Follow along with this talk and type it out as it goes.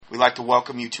like to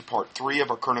welcome you to part 3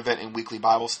 of our current event and weekly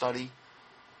Bible study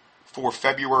for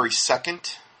February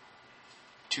 2nd,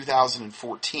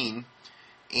 2014.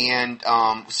 And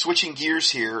switching gears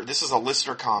here, this is a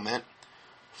listener comment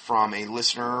from a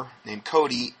listener named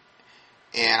Cody,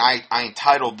 and I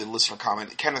entitled the listener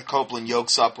comment, Kenneth Copeland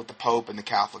yokes up with the Pope and the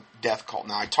Catholic death cult.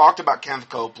 Now, I talked about Kenneth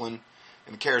Copeland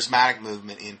and the charismatic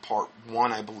movement in part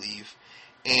 1, I believe,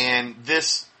 and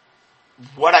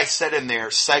what I said in there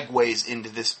segues into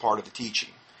this part of the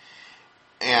teaching.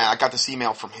 And I got this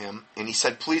email from him, and he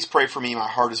said, "Please pray for me. My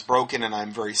heart is broken, and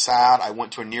I'm very sad. I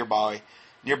went to a nearby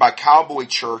cowboy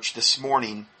church this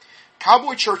morning."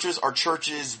 Cowboy churches are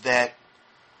churches that,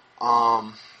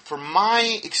 from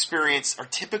my experience, are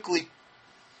typically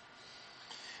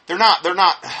they're not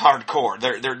hardcore.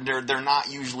 They're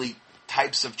not usually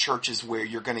types of churches where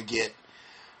you're going to get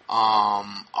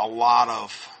a lot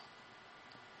of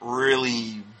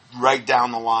really right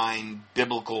down the line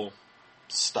biblical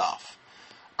stuff.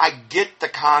 I get the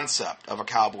concept of a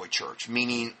cowboy church,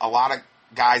 meaning a lot of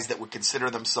guys that would consider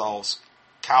themselves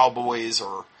cowboys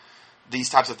or these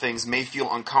types of things may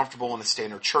feel uncomfortable in a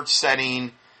standard church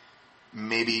setting,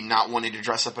 maybe not wanting to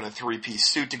dress up in a 3-piece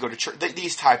suit to go to church,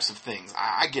 these types of things.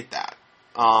 I get that.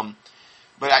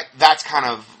 But that's kind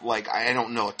of like, I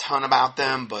don't know a ton about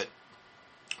them, but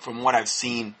from what I've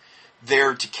seen,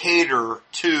 they're to cater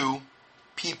to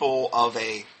people of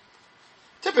a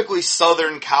typically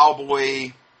southern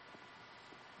cowboy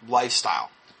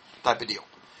lifestyle type of deal.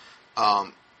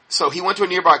 So he went to a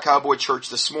nearby cowboy church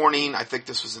this morning. I think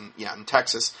this was in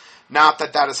Texas. Not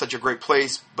that is such a great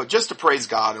place, but just to praise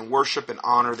God and worship and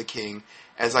honor the King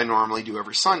as I normally do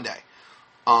every Sunday.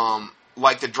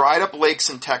 Like the dried up lakes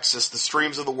in Texas, the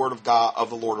streams of the Word of God of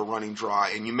the Lord are running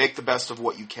dry, and you make the best of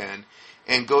what you can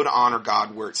and go to honor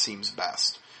God where it seems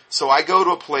best. So I go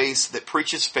to a place that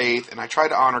preaches faith, and I try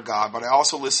to honor God, but I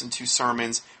also listen to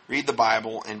sermons, read the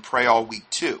Bible, and pray all week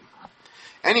too.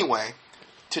 Anyway,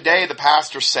 today the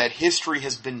pastor said history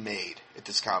has been made at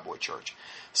this cowboy church.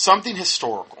 Something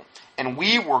historical. And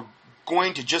we were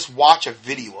going to just watch a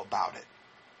video about it.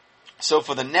 So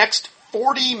for the next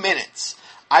 40 minutes,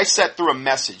 I sat through a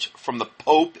message from the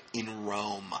Pope in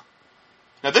Rome.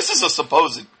 Now this is a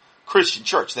supposed Christian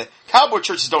church. The cowboy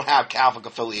churches don't have Catholic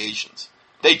affiliations.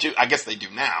 They do, I guess they do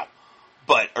now,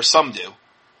 or some do.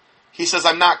 He says,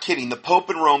 "I'm not kidding. The Pope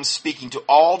in Rome speaking to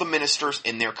all the ministers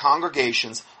in their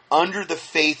congregations under the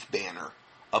faith banner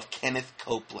of Kenneth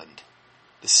Copeland,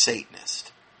 the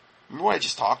Satanist." Remember what I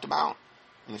just talked about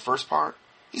in the first part?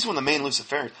 He's one of the main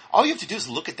Luciferians. All you have to do is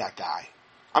look at that guy.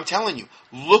 I'm telling you,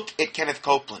 look at Kenneth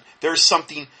Copeland. There's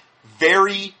something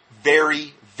very,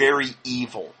 very, very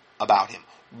evil about him.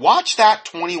 Watch that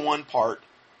 21-part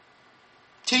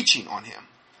teaching on him,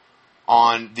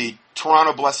 on the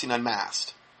Toronto Blessing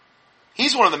Unmasked.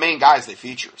 He's one of the main guys they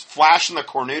feature. Flashing the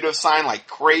cornuto sign like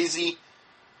crazy,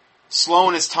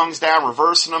 slowing his tongues down,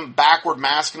 reversing them, backward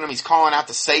masking them. He's calling out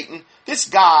to Satan. This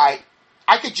guy,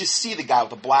 I could just see the guy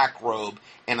with a black robe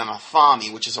and an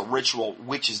athame, which is a ritual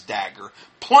witch's dagger,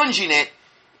 plunging it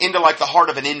into like the heart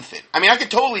of an infant. I mean, I could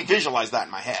totally visualize that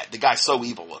in my head. The guy's so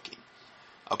evil looking.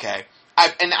 Okay?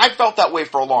 I felt that way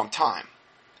for a long time.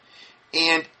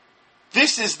 And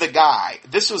this is the guy.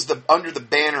 This was under the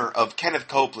banner of Kenneth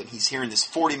Copeland. He's here in this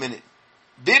 40-minute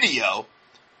video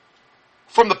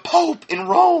from the Pope in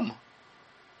Rome.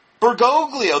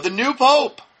 Bergoglio, the new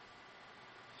Pope.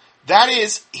 That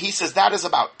is, he says, that is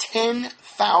about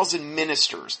 10,000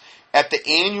 ministers at the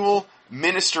annual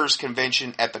ministers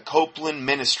convention at the Copeland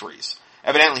Ministries.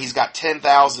 Evidently, he's got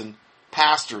 10,000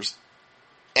 pastors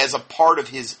as a part of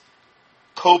his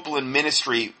Copeland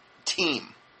ministry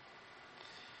team.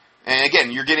 And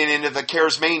again, you're getting into the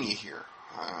charismania here.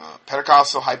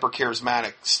 Pentecostal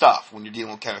hyper-charismatic stuff when you're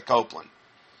dealing with Kenneth Copeland.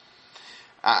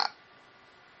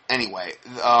 Anyway,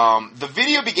 the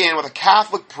video began with a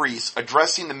Catholic priest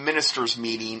addressing the ministers'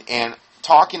 meeting and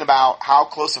talking about how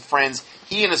close of friends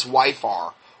he and his wife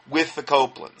are with the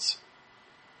Copelands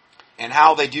and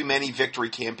how they do many victory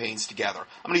campaigns together.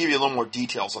 I'm going to give you a little more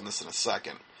details on this in a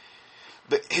second.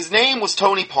 His name was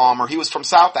Tony Palmer. He was from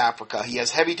South Africa. He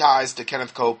has heavy ties to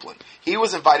Kenneth Copeland. He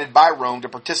was invited by Rome to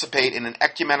participate in an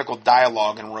ecumenical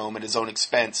dialogue in Rome at his own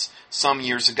expense some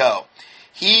years ago.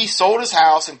 He sold his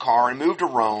house and car and moved to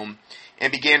Rome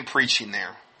and began preaching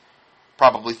there.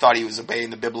 Probably thought he was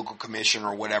obeying the biblical commission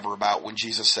or whatever about when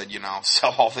Jesus said,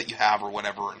 sell all that you have or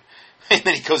whatever. And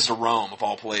then he goes to Rome, of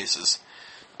all places.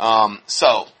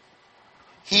 So,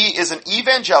 he is an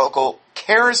evangelical,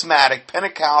 charismatic,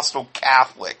 Pentecostal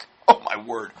Catholic. Oh my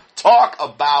word. Talk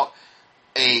about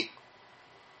a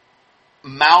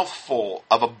mouthful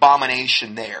of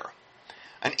abomination there.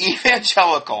 An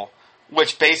evangelical,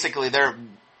 which basically they're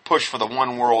push for the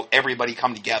one world, everybody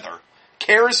come together.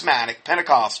 Charismatic,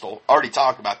 Pentecostal, already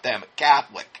talked about them,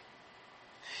 Catholic.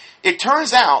 It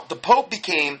turns out the Pope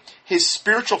became his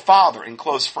spiritual father and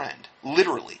close friend.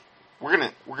 Literally. We're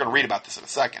gonna read about this in a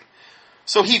second.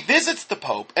 So he visits the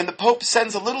Pope, and the Pope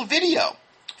sends a little video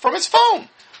from his phone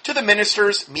to the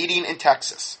ministers meeting in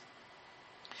Texas.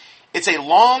 It's a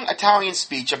long Italian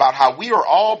speech about how we are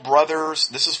all brothers,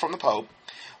 this is from the Pope,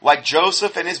 like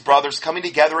Joseph and his brothers coming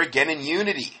together again in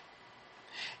unity.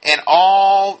 And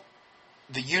all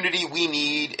the unity we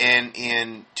need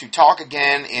and to talk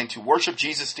again and to worship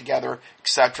Jesus together,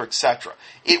 etc., etc.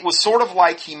 It was sort of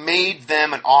like he made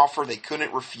them an offer they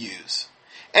couldn't refuse.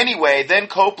 Anyway, then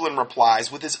Copeland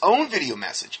replies with his own video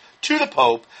message to the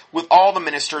Pope with all the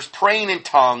ministers praying in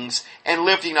tongues and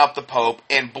lifting up the Pope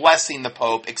and blessing the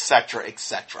Pope, etc.,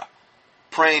 etc.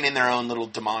 Praying in their own little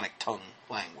demonic tongue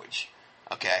language.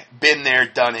 Okay? Been there,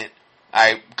 done it.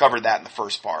 I covered that in the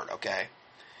first part, okay?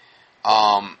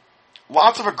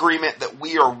 Lots of agreement that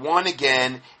we are one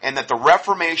again and that the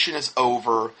Reformation is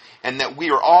over and that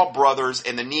we are all brothers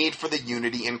and the need for the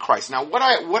unity in Christ. Now,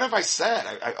 what have I said?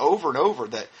 I over and over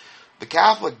that the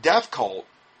Catholic death cult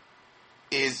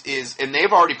is and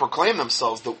they've already proclaimed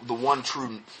themselves the one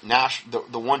true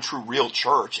the one true real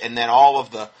church, and then all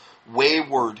of the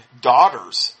wayward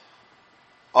daughters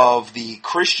of the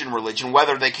Christian religion,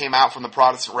 whether they came out from the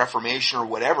Protestant Reformation or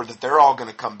whatever, that they're all going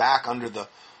to come back under the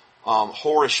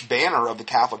whorish banner of the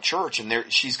Catholic Church, and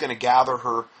she's going to gather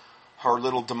her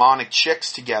little demonic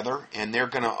chicks together, and they're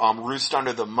going to roost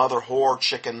under the mother whore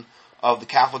chicken of the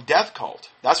Catholic death cult.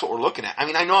 That's what we're looking at. I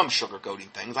mean, I know I'm sugarcoating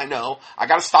things. I know. I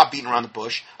got to stop beating around the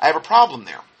bush. I have a problem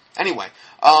there. Anyway,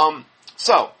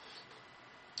 so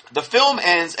the film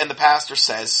ends, and the pastor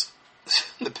says,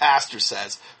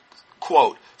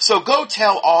 quote, "So go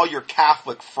tell all your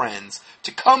Catholic friends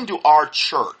to come to our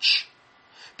church,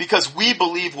 because we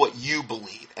believe what you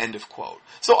believe," end of quote.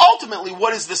 So ultimately,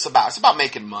 what is this about? It's about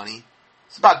making money.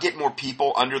 It's about getting more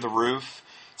people under the roof.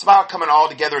 It's about coming all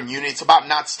together in unity. It's about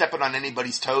not stepping on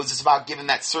anybody's toes. It's about giving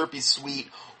that syrupy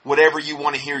sweet, whatever you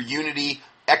want to hear, unity,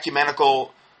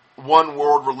 ecumenical, one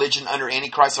world religion under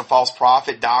Antichrist and false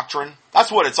prophet doctrine.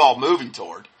 That's what it's all moving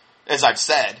toward, as I've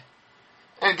said.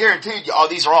 And guaranteed you,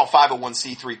 these are all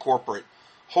 501c3 corporate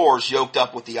whores yoked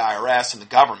up with the IRS and the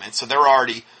government, so they're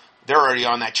already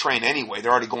on that train anyway.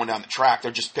 They're already going down the track.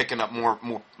 They're just picking up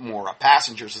more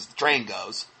passengers as the train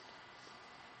goes.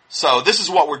 So this is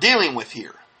what we're dealing with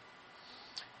here.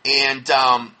 And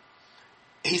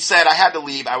he said, "I had to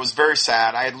leave. I was very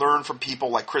sad. I had learned from people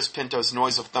like Chris Pinto's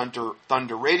Noise of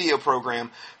Thunder radio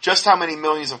program just how many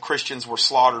millions of Christians were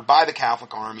slaughtered by the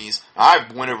Catholic armies."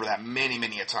 I've went over that many,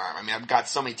 many a time. I mean, I've got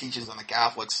so many teachings on the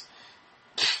Catholics.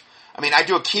 I mean, I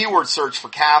do a keyword search for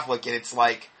Catholic, and it's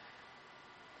like,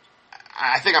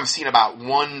 I think I'm seeing about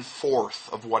 1/4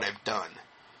 of what I've done.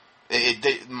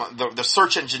 The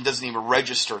search engine doesn't even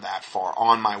register that far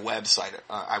on my website.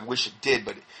 I wish it did,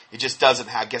 but it just doesn't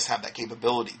have that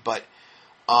capability. But,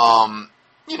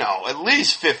 at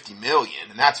least 50 million,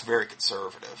 and that's very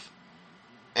conservative.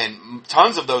 And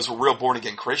tons of those were real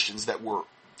born-again Christians that were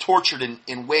tortured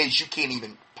in ways you can't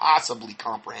even possibly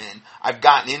comprehend. I've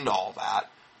gotten into all that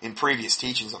in previous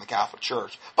teachings on the Catholic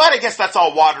Church. But I guess that's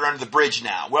all water under the bridge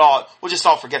now. We'll just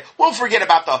all forget. We'll forget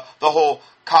about the whole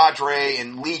cadre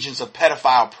and legions of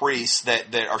pedophile priests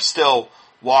that are still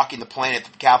walking the planet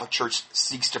that the Catholic Church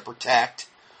seeks to protect.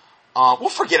 We'll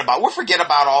forget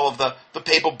about all of the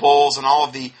papal bulls and all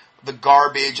of the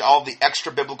garbage, all of the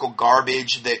extra biblical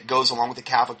garbage that goes along with the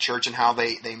Catholic Church and how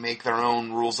they make their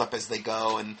own rules up as they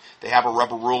go, and they have a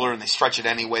rubber ruler and they stretch it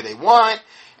any way they want.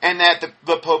 And that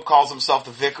the Pope calls himself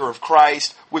the Vicar of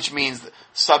Christ, which means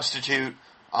substitute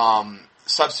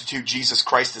Jesus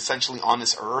Christ essentially on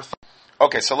this earth.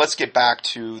 Okay, so let's get back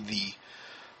to the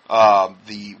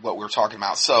what we were talking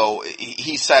about. So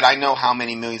he said, "I know how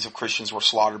many millions of Christians were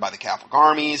slaughtered by the Catholic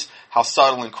armies, how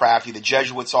subtle and crafty the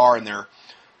Jesuits are in their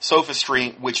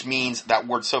sophistry," which means, that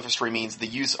word sophistry means the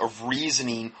use of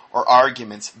reasoning or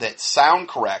arguments that sound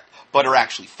correct but are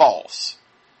actually false.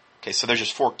 Okay, so they're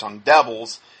just fork-tongued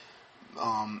devils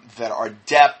that are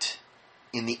adept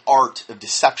in the art of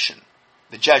deception,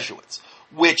 the Jesuits,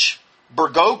 which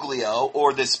Bergoglio,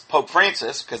 or this Pope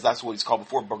Francis, because that's what he's called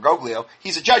before, Bergoglio,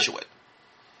 he's a Jesuit.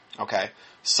 Okay,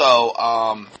 so,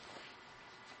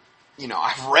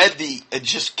 I've read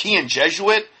just key in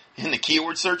Jesuit in the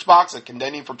keyword search box at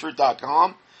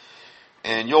contendingfortruth.com,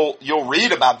 and you'll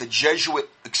read about the Jesuit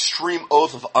extreme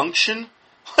oath of unction.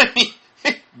 I mean,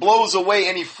 it blows away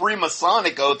any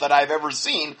Freemasonic oath that I've ever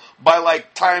seen by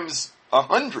times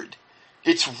 100.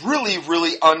 It's really,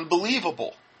 really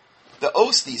unbelievable, the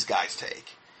oaths these guys take.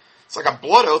 It's like a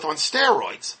blood oath on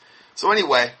steroids. So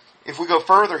anyway, if we go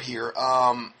further here,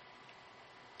 I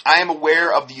am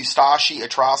aware of the Ustashi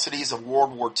atrocities of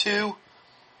World War II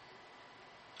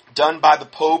done by the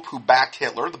Pope who backed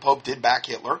Hitler. The Pope did back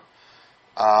Hitler.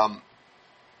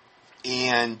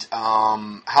 And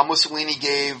how Mussolini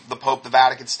gave the Pope the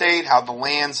Vatican State, how the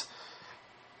lands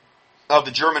of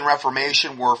the German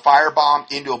Reformation were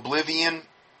firebombed into oblivion,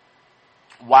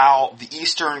 while the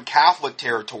Eastern Catholic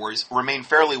territories remain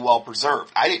fairly well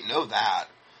preserved. I didn't know that.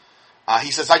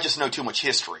 He says, I just know too much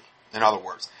history, in other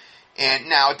words. And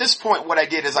now, at this point, what I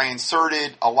did is I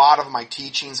inserted a lot of my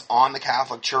teachings on the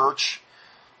Catholic Church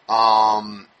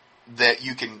that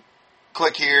you can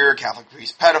click here. Catholic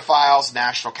priests pedophiles.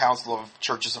 National Council of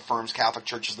Churches affirms Catholic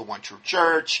Church is the one true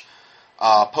church.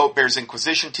 Pope bears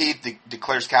Inquisition teeth,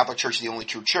 declares Catholic Church the only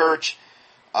true church.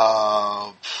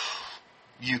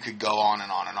 You could go on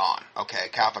and on and on. Okay,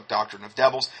 Catholic Doctrine of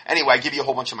Devils. Anyway, I give you a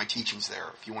whole bunch of my teachings there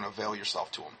if you want to avail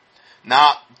yourself to them.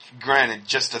 Not, granted,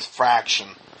 just a fraction.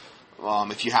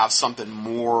 If you have something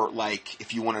more, like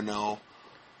if you want to know,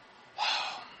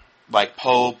 like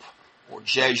Pope or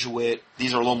Jesuit,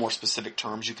 these are a little more specific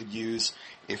terms you could use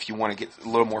if you want to get a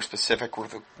little more specific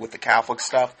with the Catholic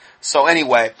stuff. So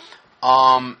anyway,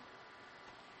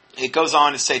 it goes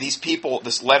on to say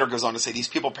this letter goes on to say, these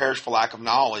people perish for lack of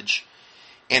knowledge,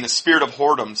 and the spirit of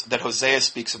whoredoms that Hosea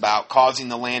speaks about, causing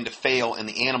the land to fail and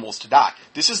the animals to die.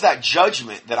 This is that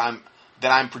judgment that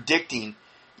I'm predicting,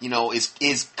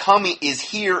 is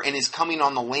here and is coming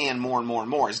on the land more and more and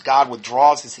more as God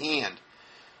withdraws His hand,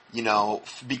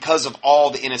 because of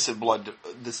all the innocent blood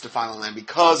that's defiling the land,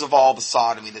 because of all the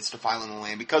sodomy that's defiling the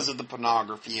land, because of the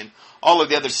pornography and all of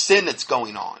the other sin that's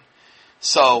going on.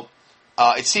 So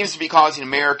it seems to be causing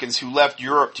Americans who left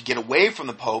Europe to get away from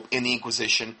the Pope in the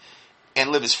Inquisition and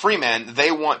live as free men.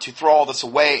 They want to throw all this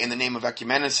away in the name of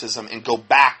ecumenicism and go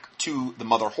back to the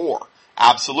mother whore.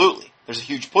 Absolutely. There's a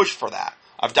huge push for that.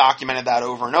 I've documented that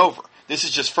over and over. This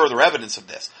is just further evidence of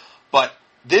this. But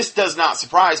this does not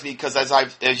surprise me because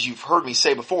as you've heard me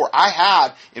say before, I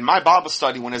had in my Bible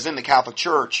study when I was in the Catholic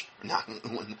Church,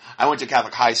 I went to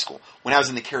Catholic high school. When I was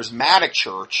in the Charismatic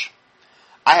Church,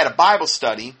 I had a Bible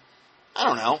study,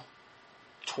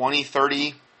 20,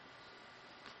 30,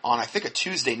 on I think a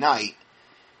Tuesday night,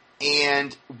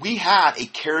 and we had a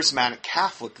Charismatic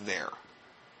Catholic there.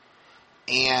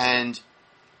 And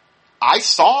I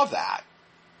saw that.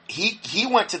 He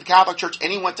went to the Catholic Church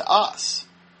and he went to us.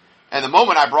 And the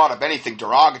moment I brought up anything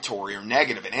derogatory or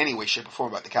negative in any way, shape, or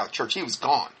form about the Catholic Church, he was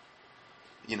gone.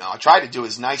 I tried to do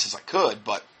as nice as I could,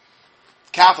 but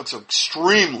Catholics are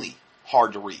extremely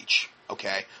hard to reach,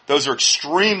 okay? Those are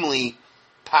extremely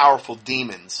powerful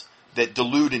demons that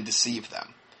delude and deceive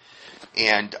them.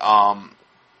 And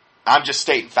I'm just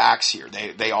stating facts here.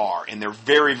 They are, and they're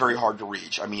very, very hard to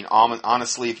reach. I mean,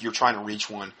 honestly, if you're trying to reach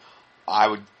one, I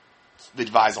would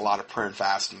advise a lot of prayer and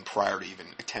fasting prior to even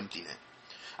attempting it.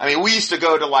 I mean, we used to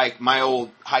go to like my old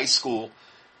high school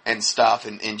and stuff,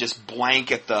 and just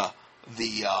blanket the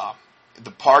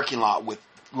parking lot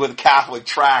with Catholic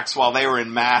tracts while they were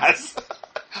in mass.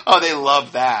 Oh, they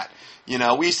loved that.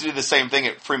 We used to do the same thing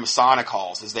at Freemasonic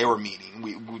halls as they were meeting.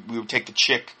 We would take the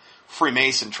chick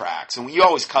Freemason tracts, and you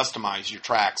always customize your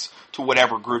tracts to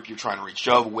whatever group you're trying to reach.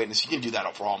 Jehovah's Witness, you can do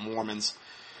that for all Mormons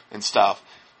and stuff.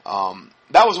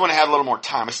 That was when I had a little more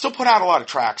time. I still put out a lot of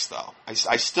tracts, though.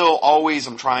 I still always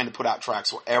am trying to put out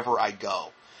tracts wherever I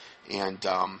go. And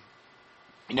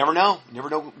you never know. You never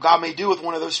know what God may do with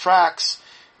one of those tracts.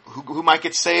 Who might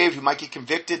get saved, who might get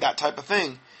convicted, that type of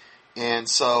thing. And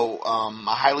so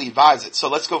I highly advise it. So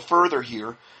let's go further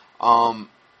here.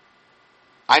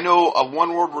 I know a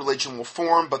one-world religion will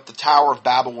form, but the Tower of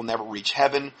Babel will never reach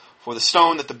heaven. For the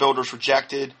stone that the builders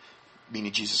rejected,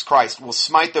 meaning Jesus Christ, will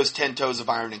smite those 10 toes of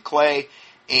iron and clay,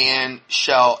 and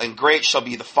great shall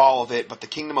be the fall of it, but the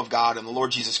kingdom of God and the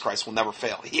Lord Jesus Christ will never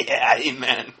fail. Yeah,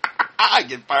 amen. I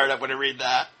get fired up when I read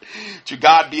that. To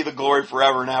God be the glory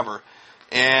forever and ever.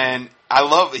 And I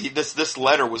love this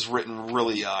letter was written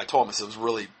really, I told him it was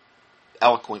really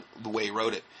eloquent the way he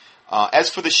wrote it. As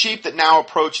for the sheep that now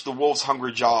approach the wolf's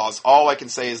hungry jaws, all I can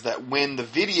say is that when the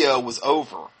video was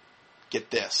over,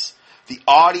 get this, the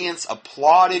audience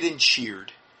applauded and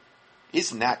cheered.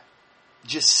 Isn't that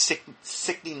just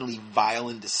sickeningly vile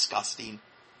and disgusting?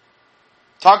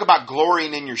 Talk about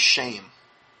glorying in your shame.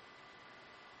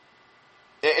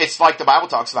 It's like the Bible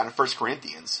talks about in 1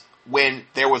 Corinthians, when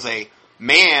there was a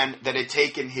man that had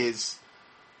taken his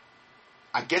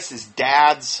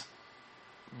dad's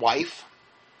wife,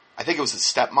 I think it was his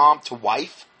stepmom, to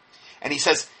wife. And he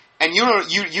says, And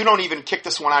you don't even kick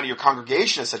this one out of your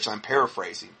congregation, essentially, I'm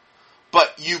paraphrasing.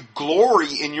 But you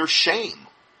glory in your shame.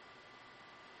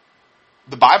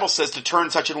 The Bible says to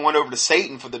turn such an one over to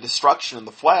Satan for the destruction of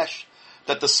the flesh,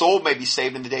 that the soul may be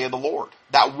saved in the day of the Lord.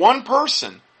 That one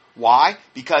person. Why?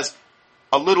 Because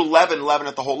a little leaven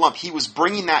leaveneth the whole lump. He was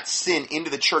bringing that sin into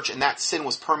the church, and that sin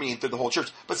was permeating through the whole church.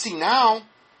 But see, now,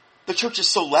 the church is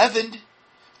so leavened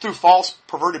through false,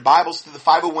 perverted Bibles, through the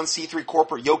 501c3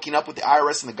 corporate yoking up with the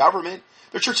IRS and the government.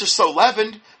 The church is so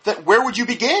leavened that where would you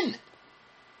begin?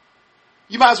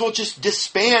 You might as well just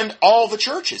disband all the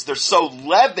churches. They're so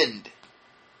leavened.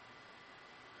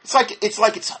 It's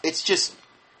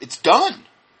done.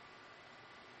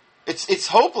 It's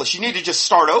hopeless. You need to just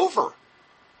start over.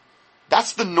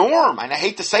 That's the norm, and I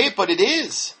hate to say it, but it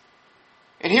is.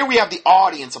 And here we have the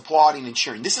audience applauding and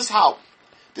cheering. This is how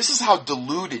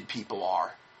deluded people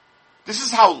are. This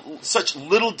is how such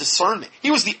little discernment.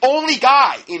 He was the only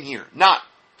guy in here not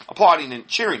applauding and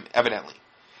cheering, evidently.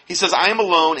 He says, I am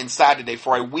alone and sad today,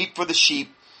 for I weep for the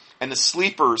sheep and the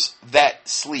sleepers that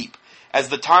sleep. As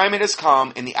the time it has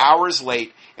come, and the hour is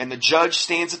late, and the judge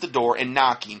stands at the door and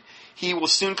knocking, he will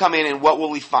soon come in, and what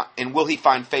will he find? And will he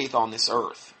find faith on this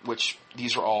earth? Which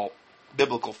these are all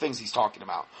biblical things he's talking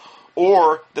about.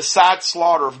 Or the sad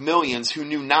slaughter of millions who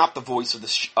knew not the voice of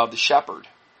the shepherd.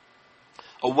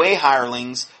 Away,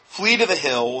 hirelings, flee to the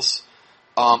hills.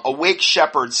 Awake,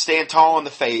 shepherds, stand tall in the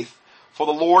faith. For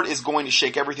the Lord is going to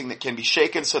shake everything that can be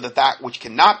shaken, so that which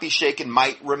cannot be shaken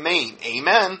might remain.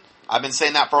 Amen. I've been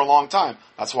saying that for a long time.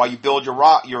 That's why you build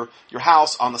your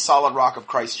house on the solid rock of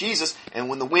Christ Jesus. And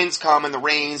when the winds come and the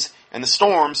rains and the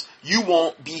storms, you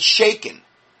won't be shaken.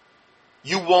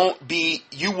 You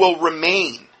will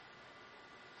remain.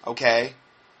 Okay?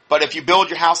 But if you build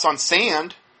your house on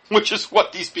sand, which is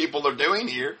what these people are doing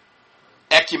here,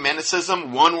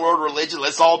 ecumenicism, one world religion,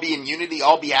 let's all be in unity,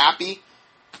 all be happy,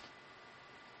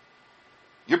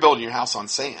 you're building your house on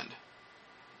sand.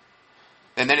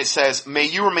 And then it says, may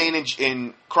you remain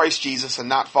in Christ Jesus and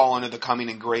not fall into the coming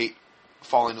and great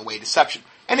falling away deception.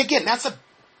 And again, that's a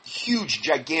huge,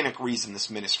 gigantic reason this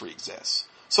ministry exists.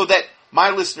 So that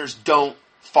my listeners don't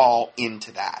fall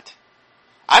into that.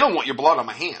 I don't want your blood on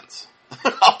my hands.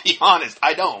 I'll be honest,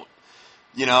 I don't.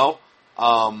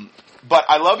 But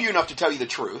I love you enough to tell you the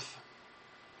truth.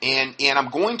 And I'm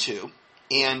going to.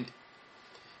 And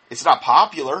it's not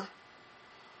popular.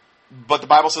 But the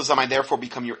Bible says, I might therefore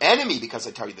become your enemy because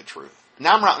I tell you the truth.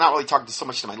 Now I'm not really talking so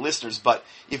much to my listeners, but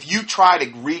if you try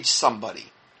to reach somebody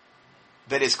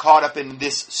that is caught up in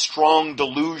this strong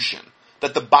delusion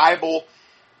that the Bible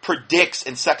predicts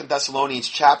in 2 Thessalonians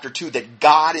chapter 2 that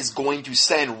God is going to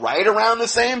send right around the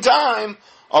same time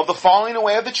of the falling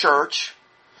away of the church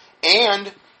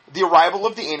and the arrival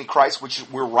of the Antichrist, which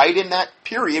we're right in that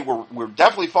period where we're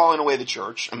definitely falling away the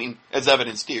church. I mean, as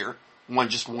evidenced here,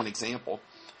 just one example.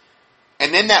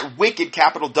 And then that wicked,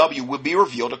 capital W, will be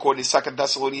revealed according to 2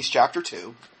 Thessalonians chapter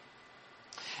 2.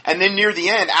 And then near the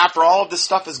end, after all of this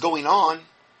stuff is going on,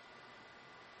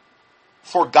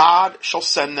 for God shall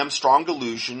send them strong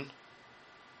delusion,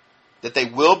 that they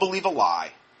will believe a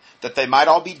lie, that they might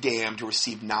all be damned to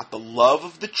receive not the love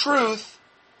of the truth.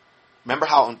 Remember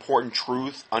how important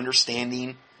truth,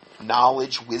 understanding,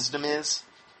 knowledge, wisdom is?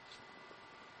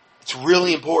 It's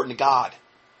really important to God.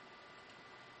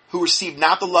 Who received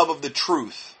not the love of the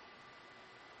truth,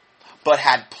 but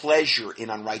had pleasure in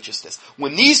unrighteousness.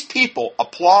 When these people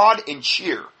applaud and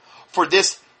cheer for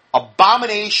this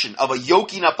abomination of a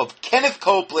yoking up of Kenneth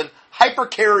Copeland,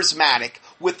 hyper-charismatic,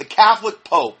 with the Catholic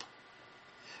Pope,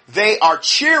 they are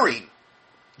cheering,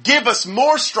 give us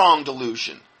more strong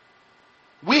delusion.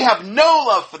 We have no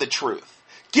love for the truth.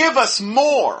 Give us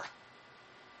more.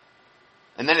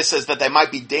 And then it says that they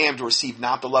might be damned to receive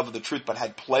not the love of the truth, but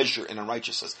had pleasure in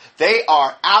unrighteousness. They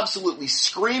are absolutely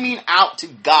screaming out to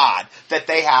God that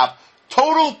they have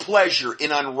total pleasure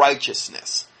in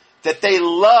unrighteousness. That they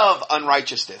love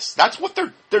unrighteousness. That's what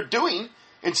they're doing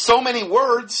in so many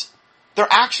words. Their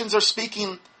actions are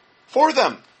speaking for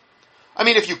them. I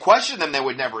mean, if you question them, they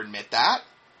would never admit that.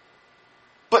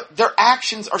 But their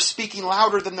actions are speaking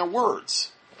louder than their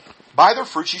words. By their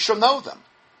fruits you shall know them.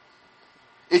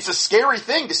 It's a scary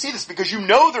thing to see this because you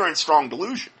know they're in strong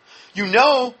delusion. You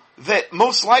know that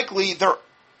most likely they're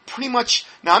pretty much...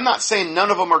 Now, I'm not saying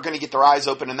none of them are going to get their eyes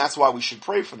open and that's why we should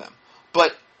pray for them.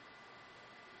 But,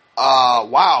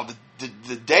 wow,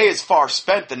 the day is far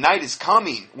spent. The night is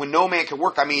coming when no man can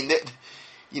work. I mean,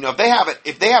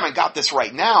 if they haven't got this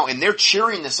right now and they're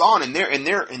cheering this on and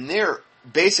they're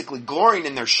basically glorying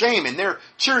in their shame and they're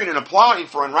cheering and applauding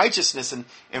for unrighteousness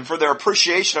and for their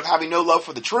appreciation of having no love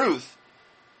for the truth,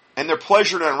 and their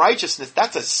pleasure in unrighteousness,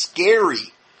 that's a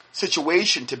scary,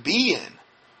 situation to be in.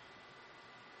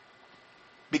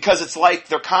 Because it's like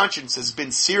their conscience has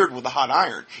been seared with a hot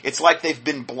iron. It's like they've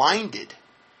been blinded.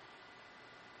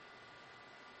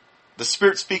 The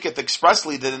Spirit speaketh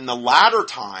expressly that in the latter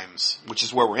times, which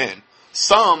is where we're in,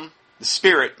 some, the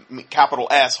Spirit, capital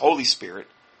S, Holy Spirit,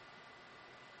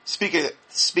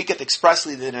 speaketh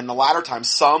expressly that in the latter times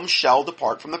some shall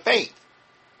depart from the faith,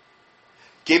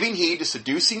 giving heed to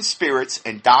seducing spirits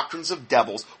and doctrines of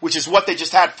devils, which is what they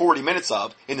just had 40 minutes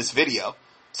of in this video.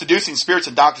 Seducing spirits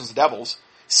and doctrines of devils,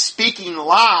 speaking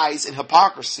lies and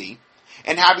hypocrisy,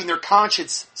 and having their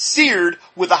conscience seared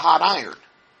with a hot iron.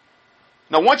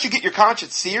 Now, once you get your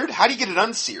conscience seared, how do you get it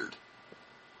unseared?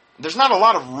 There's not a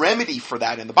lot of remedy for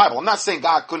that in the Bible. I'm not saying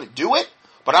God couldn't do it,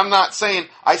 but I'm not saying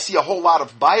I see a whole lot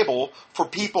of Bible for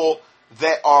people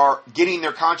that are getting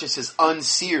their consciences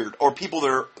unseared, or people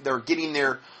that are getting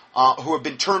their, who have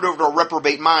been turned over to a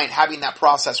reprobate mind, having that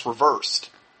process reversed.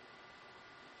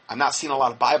 I'm not seeing a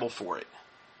lot of Bible for it.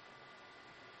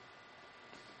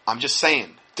 I'm just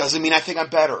saying, doesn't mean I think I'm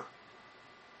better.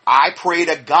 I pray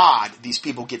to God these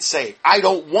people get saved. I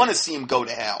don't want to see them go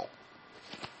to hell.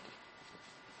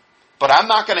 But I'm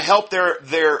not going to help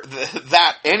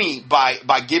that any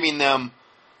by giving them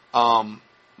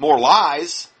more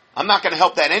lies. I'm not going to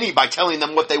help that any by telling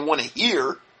them what they want to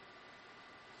hear.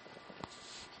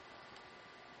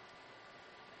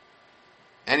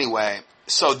 Anyway,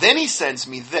 so then he sends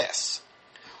me this,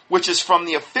 which is from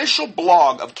the official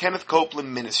blog of Kenneth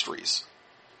Copeland Ministries.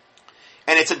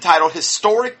 And it's entitled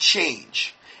Historic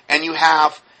Change. And you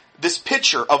have this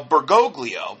picture of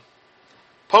Bergoglio,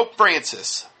 Pope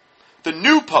Francis, the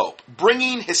new Pope,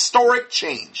 bringing historic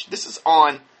change. This is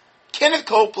on Kenneth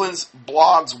Copeland's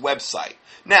blog's website.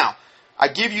 Now, I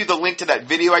give you the link to that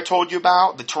video I told you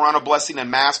about, the Toronto Blessing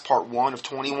and Mass, part 1 of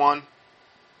 21. You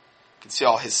can see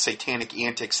all his satanic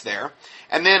antics there.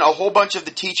 And then a whole bunch of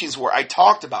the teachings where I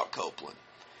talked about Copeland.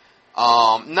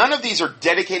 None of these are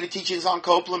dedicated teachings on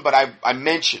Copeland, but I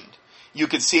mentioned. You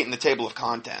can see it in the table of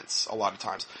contents a lot of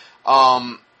times.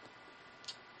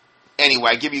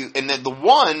 Anyway, I give you, and then the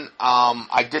one,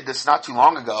 I did this not too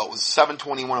long ago. It was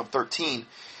 7/21 of 13.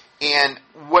 And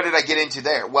what did I get into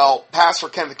there? Well, Pastor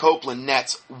Kenneth Copeland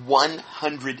nets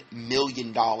 $100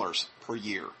 million per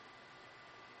year.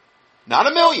 Not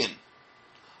 $1 million.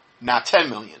 Not $10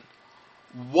 million.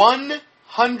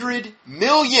 $100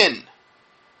 million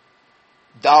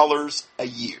a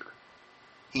year.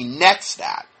 He nets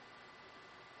that.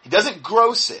 He doesn't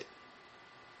gross it.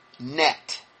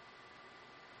 Net.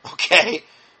 Okay?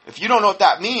 If you don't know what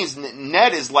that means,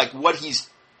 net is like what he's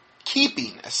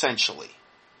keeping, essentially.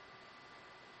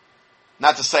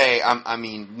 Not to say,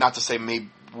 not to say maybe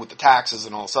with the taxes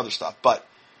and all this other stuff, but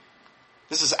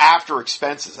this is after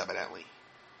expenses, evidently.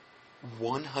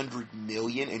 100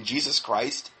 million, and Jesus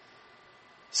Christ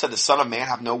said the Son of Man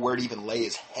have nowhere to even lay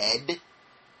his head. And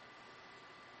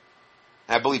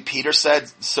I believe Peter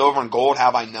said, silver and gold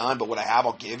have I none, but what I have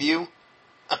I'll give you.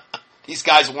 These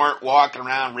guys weren't walking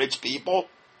around rich people,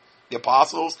 the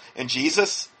apostles and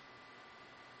Jesus.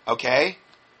 Okay?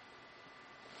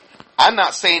 I'm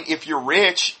not saying if you're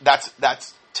rich,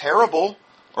 that's terrible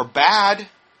or bad,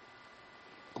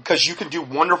 because you can do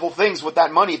wonderful things with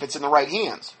that money if it's in the right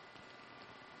hands.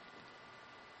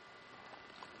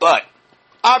 But,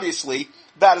 obviously,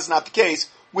 that is not the case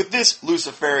with this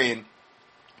Luciferian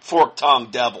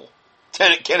fork-tongued devil,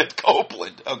 Kenneth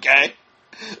Copeland, okay?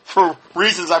 For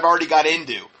reasons I've already got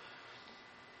into.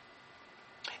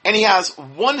 And he has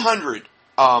 $100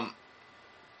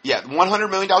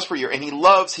 million per year, and he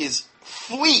loves his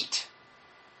fleet,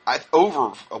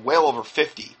 well over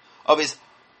 50, of his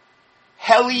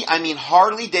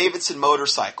Harley Davidson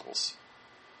motorcycles.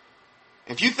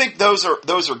 If you think those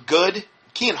are good,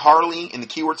 key in Harley in the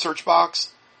keyword search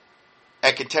box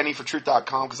at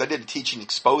contendingfortruth.com, because I did a teaching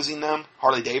exposing them,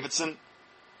 Harley Davidson.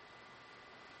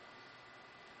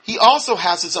 He also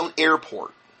has his own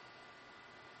airport.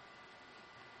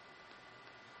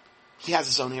 He has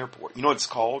his own airport. You know what it's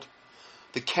called?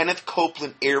 The Kenneth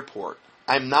Copeland Airport.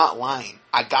 I'm not lying.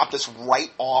 I got this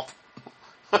right off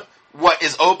what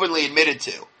is openly admitted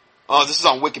to. Oh, this is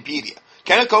on Wikipedia.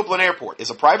 Kenneth Copeland Airport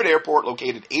is a private airport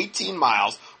located 18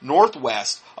 miles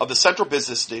northwest of the Central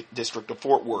Business District of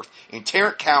Fort Worth in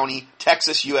Tarrant County,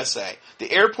 Texas, USA.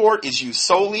 The airport is used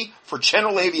solely for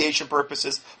general aviation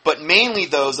purposes, but mainly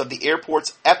those of the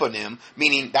airport's eponym,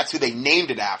 meaning that's who they named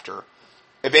it after,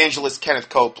 Evangelist Kenneth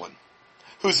Copeland,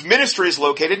 whose ministry is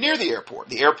located near the airport.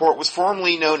 The airport was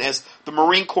formerly known as the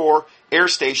Marine Corps Air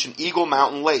Station Eagle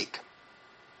Mountain Lake.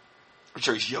 I'm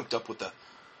sure he's yoked up with the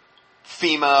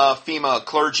FEMA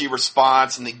clergy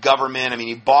response and the government. I mean,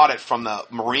 he bought it from the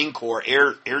Marine Corps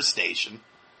air station.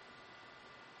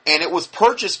 And it was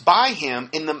purchased by him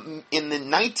in the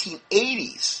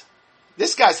 1980s.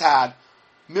 This guy's had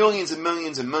millions and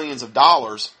millions and millions of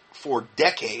dollars for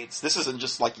decades. This isn't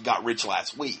just like he got rich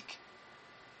last week.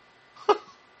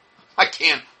 I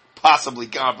can't possibly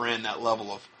comprehend that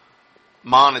level of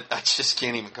I just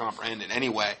can't even comprehend it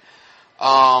anyway.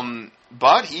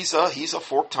 But he's a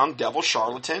fork-tongued devil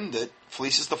charlatan that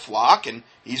fleeces the flock, and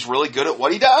he's really good at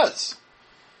what he does.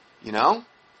 You know?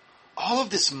 All of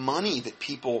this money that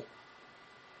people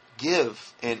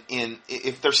give, and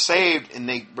if they're saved and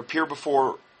they appear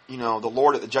before, the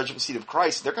Lord at the judgment seat of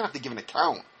Christ, they're going to have to give an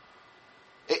account.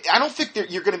 I don't think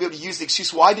that you're going to be able to use the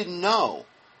excuse, well, I didn't know.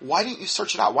 Why didn't you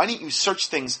search it out? Why didn't you search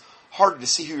things harder to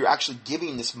see who you're actually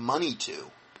giving this money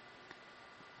to?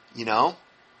 I'm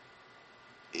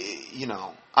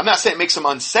not saying it makes them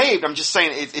unsaved. I'm just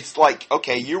saying it's like,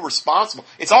 okay, you're responsible.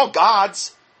 It's all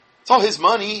God's. It's all His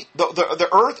money. The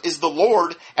earth is the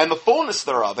Lord and the fullness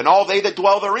thereof, and all they that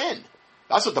dwell therein.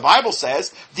 That's what the Bible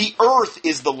says. The earth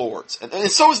is the Lord's,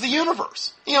 and so is the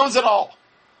universe. He owns it all.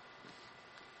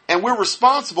 And we're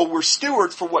responsible, we're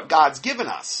stewards for what God's given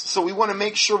us. So we want to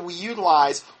make sure we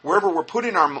utilize wherever we're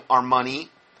putting our money,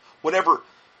 whatever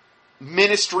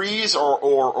ministries or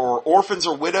orphans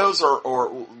or widows or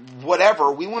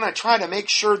whatever, we want to try to make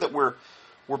sure that we're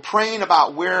praying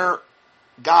about where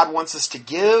God wants us to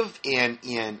give, and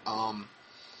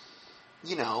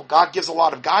God gives a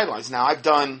lot of guidelines. Now, I've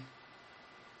done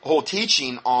a whole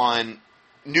teaching on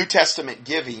New Testament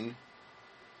giving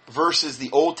versus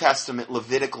the Old Testament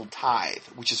Levitical tithe,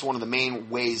 which is one of the main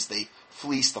ways they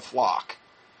fleece the flock.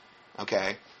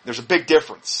 Okay? There's a big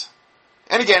difference.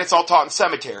 And again, it's all taught in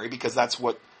cemetery, because that's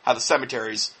how the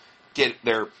cemeteries get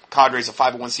their cadres of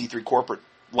 501c3 corporate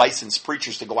licensed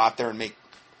preachers to go out there and make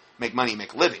money,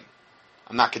 make a living.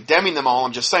 I'm not condemning them all,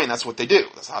 I'm just saying that's what they do.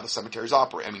 That's how the cemeteries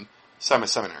operate. I mean,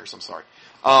 seminaries, I'm sorry.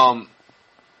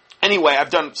 Anyway, I've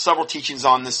done several teachings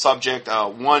on this subject.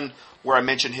 One where I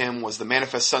mentioned him was the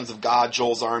Manifest Sons of God,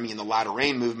 Joel's Army, and the Latter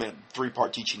Rain movement,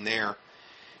 3-part teaching there.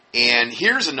 And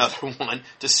here's another one,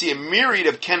 to see a myriad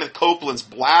of Kenneth Copeland's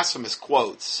blasphemous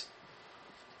quotes.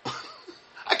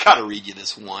 I gotta read you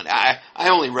this one. I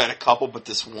only read a couple, but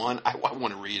this one, I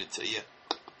want to read it to you.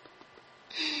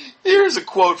 Here's a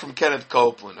quote from Kenneth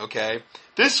Copeland, okay?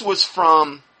 This was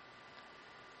from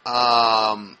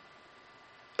A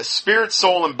Spirit,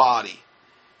 Soul, and Body.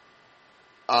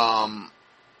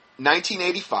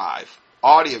 1985,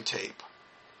 audio tape.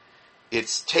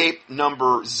 It's tape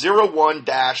number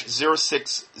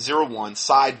 01-0601,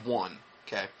 side 1.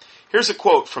 Okay. Here's a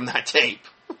quote from that tape.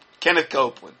 Kenneth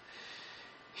Copeland.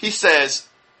 He says,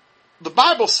 the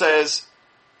Bible says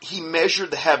He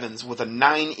measured the heavens with a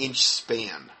 9-inch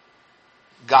span.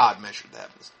 God measured the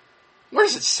heavens. Where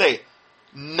does it say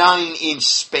 9-inch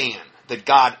span that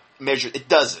God measured? It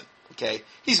doesn't. Okay?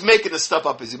 He's making this stuff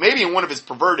up. Maybe in one of his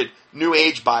perverted New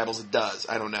Age Bibles it does.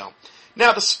 I don't know.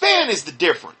 Now, the span is the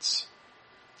difference.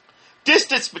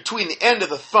 Distance between the end of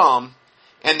the thumb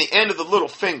and the end of the little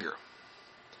finger.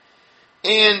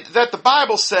 And that the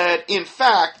Bible said, in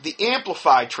fact, the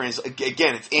Amplified translation,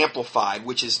 again, it's Amplified,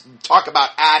 which is, talk about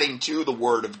adding to the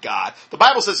Word of God. The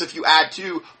Bible says if you add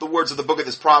to the words of the book of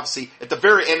this prophecy, at the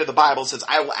very end of the Bible it says,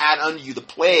 I will add unto you the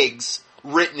plagues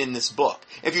written in this book.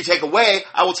 If you take away,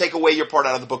 I will take away your part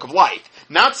out of the book of life.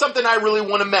 Not something I really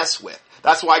want to mess with.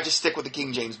 That's why I just stick with the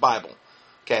King James Bible.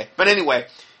 Okay? But anyway,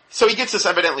 so he gets this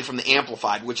evidently from the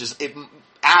Amplified, which is, it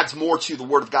adds more to the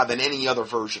Word of God than any other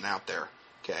version out there.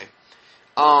 Okay?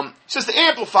 Says the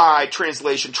Amplified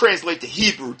translation translate the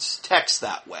Hebrew's text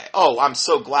that way. Oh, I'm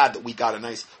so glad that we got a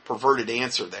nice perverted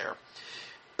answer there.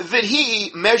 That He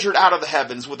measured out of the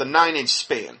heavens with a 9-inch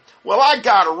span. Well, I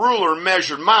got a ruler and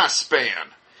measured my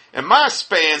span. And my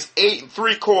span's 8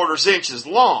 3/4 inches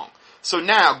long. So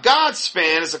now God's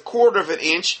span is a quarter of an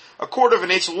inch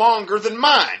longer than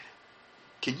mine.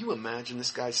 Can you imagine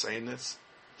this guy saying this?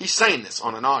 He's saying this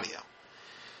on an audio.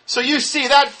 So you see,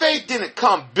 that faith didn't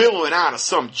come billowing out of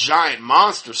some giant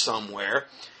monster somewhere.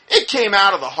 It came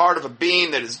out of the heart of a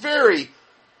being that is very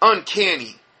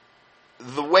uncanny.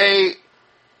 Very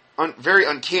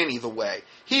uncanny the way.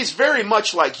 He's very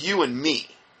much like you and me.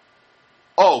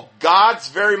 Oh, God's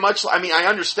very much like, I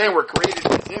understand we're created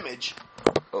in His image.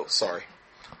 Oh, sorry.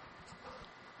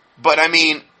 But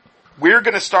we're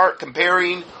going to start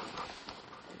comparing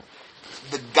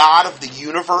the God of the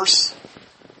universe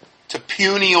to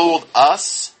puny old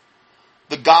us,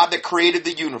 the God that created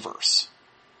the universe.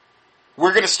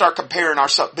 We're going to start comparing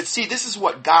ourselves. But see, this is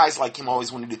what guys like him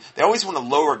always want to do. They always want to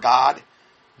lower God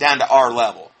down to our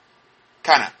level.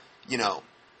 kind of,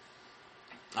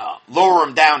 lower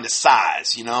him down to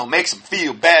size, makes him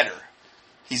feel better.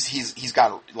 He's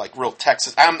got like real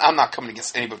Texas. I'm not coming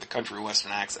against anybody with a country or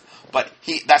western accent, but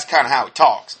that's kind of how he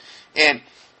talks. And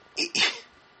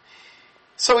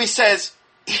so he said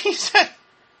he's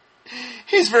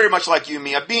very much like you and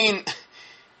me.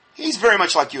 He's very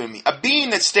much like you and me. A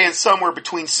being that stands somewhere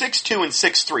between 6'2" and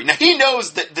 6'3". Now he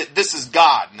knows that this is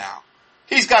God now.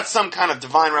 He's got some kind of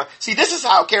divine. See, this is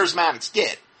how charismatics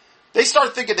get. They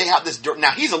start thinking they have this.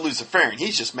 Now he's a Luciferian.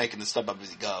 He's just making this stuff up as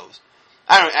he goes.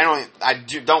 I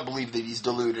don't believe that he's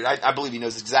deluded. I believe he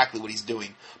knows exactly what he's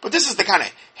doing. But this is the kind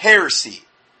of heresy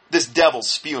this devil's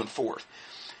spewing forth.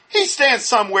 He stands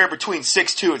somewhere between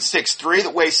 6'2" and 6'3",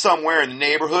 that weighs somewhere in the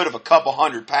neighborhood of a couple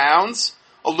 100 pounds.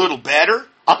 A little better.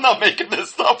 I'm not making this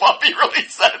stuff up. He really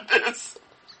said this.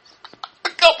 A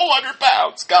couple 100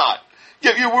 pounds. God.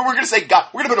 We're going to say God.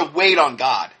 We're going to put a weight on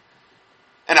God.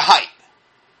 And a height.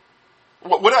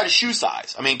 What about his shoe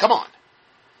size? I mean, come on.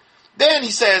 Then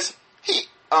he says he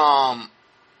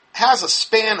has a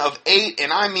span of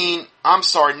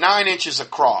 9 inches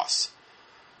across.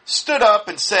 Stood up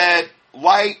and said,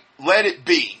 "Light, let it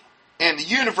be." And the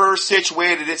universe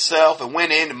situated itself and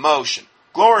went into motion.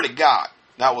 Glory to God.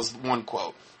 That was one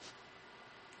quote.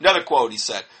 Another quote, he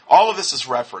said, all of this is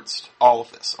referenced, all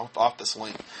of this, off this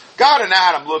link. God and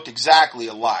Adam looked exactly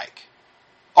alike.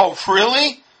 Oh,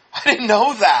 really? I didn't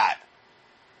know that.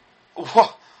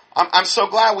 Well, I'm so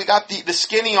glad we got the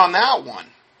skinny on that one.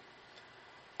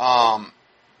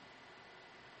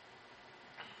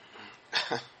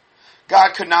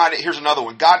 God could not, here's another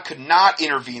one. God could not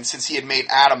intervene since he had made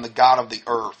Adam the God of the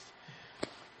earth.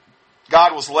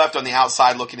 God was left on the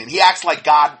outside looking in. He acts like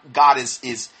God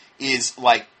is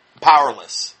like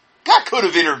powerless. God could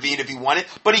have intervened if he wanted,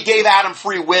 but he gave Adam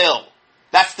free will.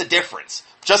 That's the difference.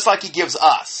 Just like he gives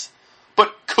us.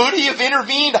 But could he have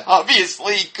intervened?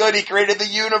 Obviously he could. He created the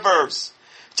universe.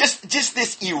 Just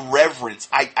this irreverence.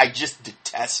 I just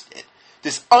detest it.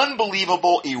 This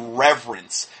unbelievable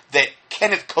irreverence that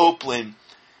Kenneth Copeland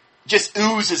just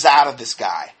oozes out of this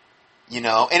guy.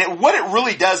 And what it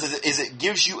really does is it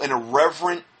gives you an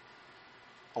irreverent,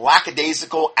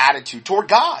 lackadaisical attitude toward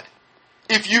God.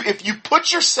 If you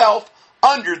put yourself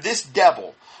under this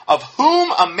devil, of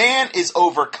whom a man is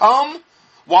overcome,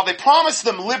 while they promise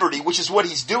them liberty, which is what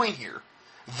he's doing here,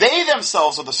 they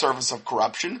themselves are the servants of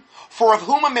corruption, for of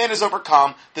whom a man is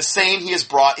overcome, the same he is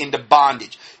brought into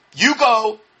bondage. You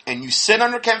go and you sit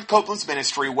under Kenneth Copeland's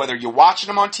ministry, whether you're watching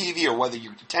him on TV or whether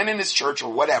you're attending his church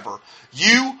or whatever,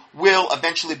 you will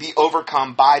eventually be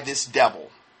overcome by this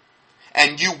devil.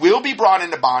 And you will be brought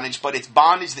into bondage, but it's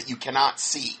bondage that you cannot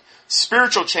see.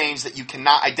 Spiritual chains that you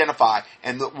cannot identify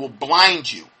and that will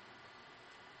blind you.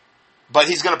 But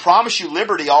he's going to promise you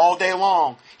liberty all day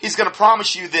long. He's going to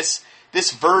promise you this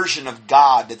version of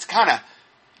God that's kind of,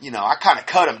 I kind of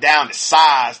cut him down to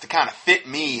size to kind of fit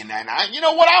me. And I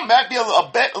might be a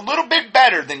little bit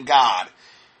better than God.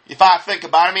 If I think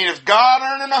about it, if God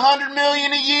earning $100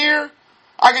 million a year,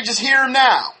 I could just hear him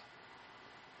now.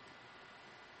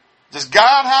 Does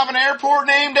God have an airport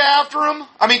named after him?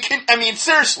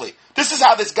 Seriously, this is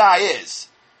how this guy is.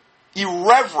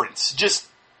 Irreverence, just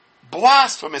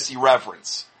blasphemous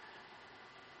irreverence.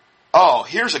 Oh,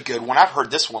 here's a good one. I've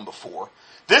heard this one before.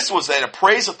 This was at a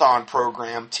Praise-a-thon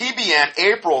program, TBN,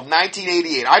 April of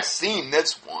 1988. I've seen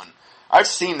this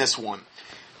one.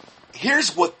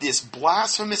 Here's what this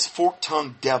blasphemous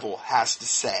fork-tongued devil has to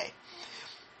say.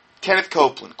 Kenneth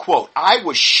Copeland, quote, I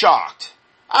was shocked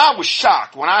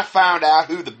when I found out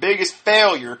who the biggest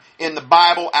failure in the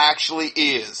Bible actually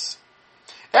is.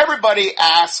 Everybody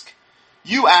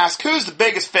you ask, who's the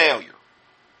biggest failure?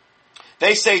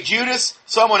 They say Judas,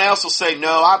 someone else will say,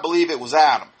 no, I believe it was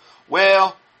Adam.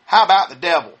 Well, how about the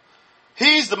devil?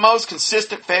 He's the most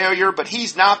consistent failure, but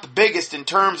he's not the biggest in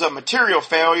terms of material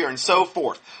failure and so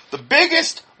forth. The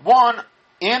biggest one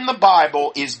in the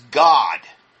Bible is God.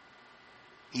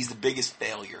 He's the biggest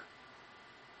failure.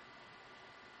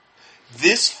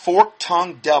 This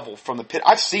fork-tongued devil from the pit,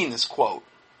 I've seen this quote.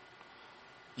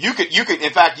 You could,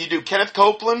 in fact, you do Kenneth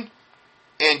Copeland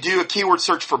and do a keyword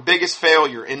search for biggest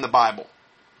failure in the Bible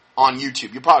on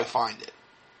YouTube. You'll probably find it.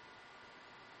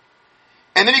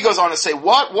 And then he goes on to say,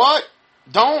 what?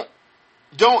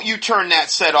 Don't you turn that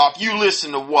set off. You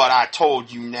listen to what I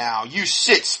told you now. You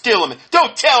sit still a minute.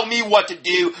 Don't tell me what to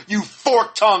do, you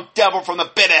fork-tongued devil from the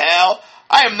pit of hell.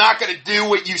 I am not going to do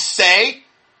what you say.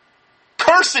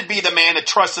 Cursed be the man that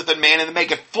trusteth in man and that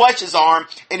maketh flesh his arm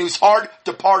and whose heart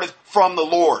departeth from the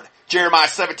Lord. Jeremiah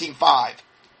 17:5.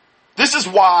 This is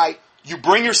why you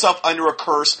bring yourself under a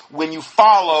curse when you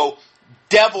follow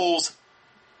devils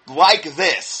like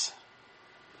this.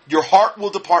 Your heart will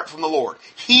depart from the Lord.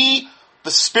 The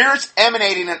spirits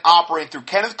emanating and operating through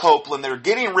Kenneth Copeland, they're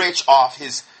getting rich off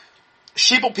his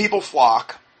sheeple people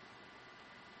flock.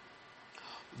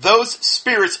 Those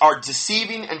spirits are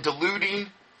deceiving and deluding,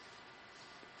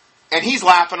 and he's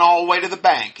laughing all the way to the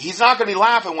bank. He's not going to be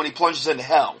laughing when he plunges into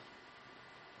hell.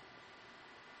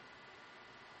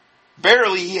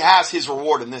 Barely he has his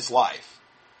reward in this life.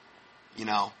 You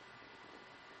know.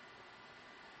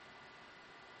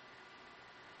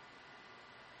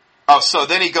 Oh, so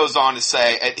then he goes on to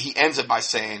say, he ends it by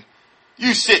saying,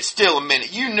 you sit still a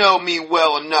minute. You know me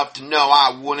well enough to know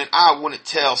I wouldn't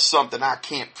tell something I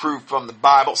can't prove from the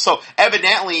Bible. So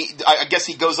evidently, I guess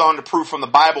he goes on to prove from the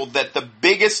Bible that the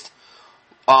biggest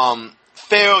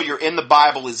failure in the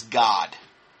Bible is God.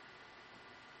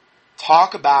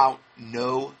 Talk about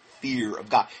no fear of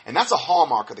God. And that's a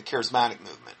hallmark of the charismatic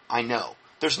movement. I know.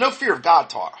 There's no fear of God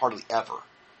taught, hardly ever.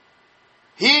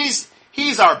 He's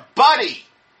our buddy.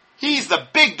 He's the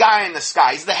big guy in the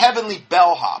sky. He's the heavenly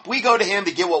bellhop. We go to him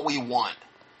to get what we want.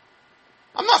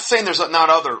 I'm not saying there's not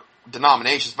other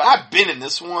denominations, but I've been in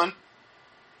this one,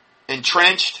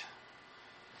 entrenched,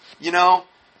 you know,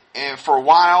 and for a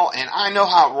while, and I know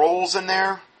how it rolls in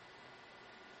there.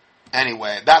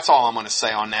 Anyway, that's all I'm going to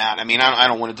say on that. I mean, I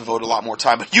don't want to devote a lot more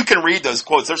time, but you can read those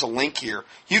quotes. There's a link here.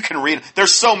 You can read.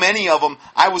 There's so many of them.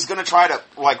 I was going to try to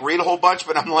read a whole bunch,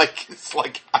 but I'm like,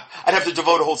 I'd have to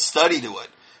devote a whole study to it.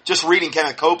 Just reading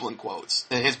Kenneth Copeland quotes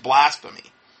and his blasphemy.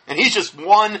 And he's just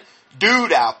one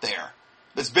dude out there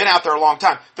that's been out there a long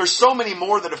time. There's so many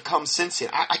more that have come since then.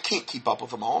 I can't keep up with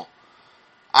them all.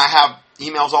 I have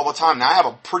emails all the time. Now I have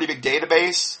a pretty big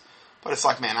database, but it's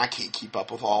like, man, I can't keep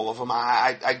up with all of them.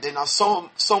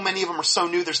 So many of them are so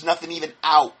new, there's nothing even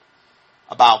out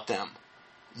about them,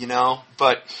 you know?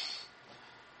 But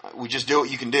we just do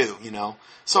what you can do, you know?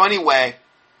 So anyway,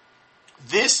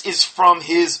 this is from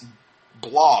his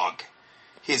blog,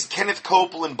 his Kenneth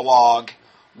Copeland blog,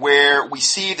 where we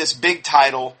see this big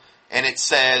title, and it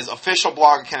says, official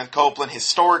blog of Kenneth Copeland,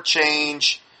 historic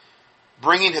change,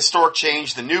 bringing historic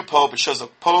change, the new pope. It shows the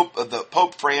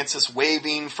Pope Francis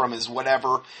waving from his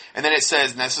whatever, and then it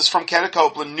says, and this is from Kenneth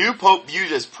Copeland, new pope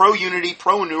viewed as pro-unity,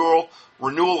 pro-renewal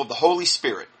of the Holy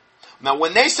Spirit. Now,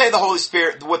 when they say the Holy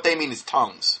Spirit, what they mean is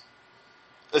tongues,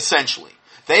 essentially.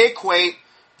 They equate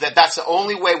that's the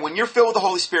only way, when you're filled with the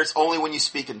Holy Spirit, it's only when you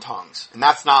speak in tongues. And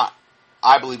that's not,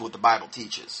 I believe, what the Bible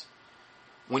teaches.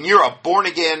 When you're a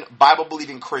born-again,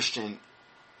 Bible-believing Christian,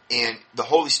 and the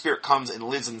Holy Spirit comes and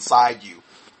lives inside you,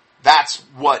 that's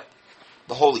what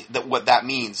what that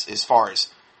means as far as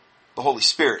the Holy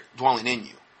Spirit dwelling in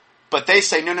you. But they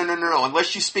say, no,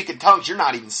 unless you speak in tongues, you're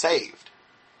not even saved.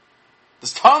 The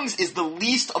tongues is the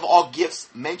least of all gifts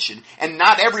mentioned, and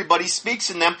not everybody speaks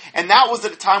in them, and that was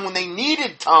at a time when they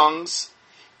needed tongues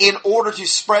in order to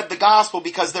spread the gospel,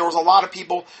 because there was a lot of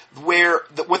people where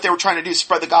what they were trying to do is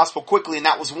spread the gospel quickly, and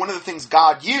that was one of the things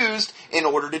God used in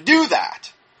order to do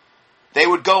that. They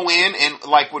would go in, and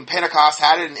like when Pentecost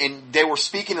had it, and they were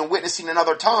speaking and witnessing in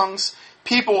other tongues,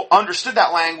 people understood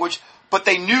that language, but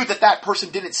they knew that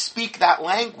person didn't speak that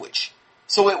language.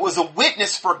 So it was a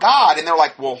witness for God, and they're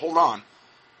like, well, hold on.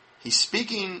 He's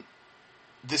speaking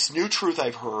this new truth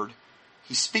I've heard.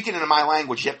 He's speaking in my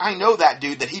language, yet I know that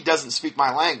dude that he doesn't speak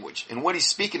my language. And what he's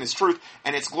speaking is truth,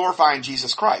 and it's glorifying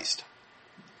Jesus Christ.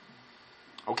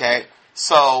 Okay?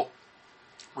 So,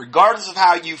 regardless of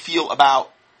how you feel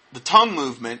about the tongue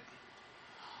movement,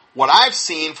 what I've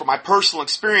seen from my personal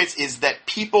experience is that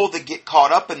people that get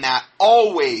caught up in that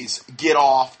always get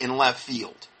off in left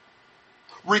field.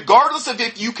 Regardless of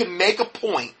if you can make a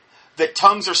point that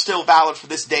tongues are still valid for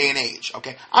this day and age.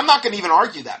 Okay? I'm not going to even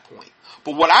argue that point.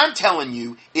 But what I'm telling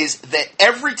you is that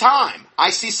every time I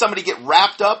see somebody get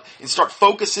wrapped up and start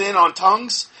focusing in on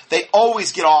tongues, they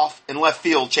always get off in left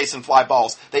field chasing fly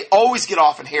balls. They always get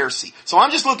off in heresy. So I'm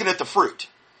just looking at the fruit.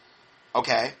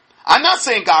 Okay? I'm not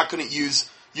saying God couldn't use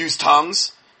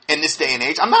tongues in this day and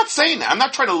age. I'm not saying that. I'm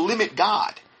not trying to limit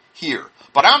God here.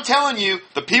 But I'm telling you,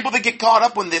 the people that get caught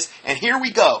up in this, and here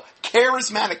we go,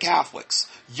 charismatic Catholics,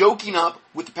 yoking up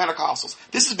with the Pentecostals.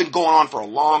 This has been going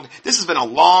on this has been a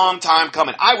long time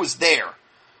coming. I was there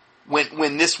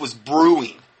when this was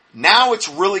brewing. Now it's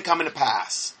really coming to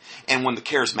pass. And when the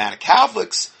charismatic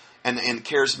Catholics and the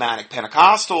charismatic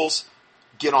Pentecostals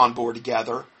get on board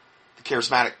together, the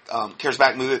charismatic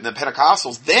movement and the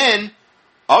Pentecostals, then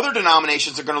other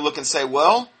denominations are going to look and say,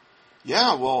 well,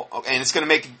 yeah, well, and it's going to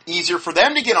make it easier for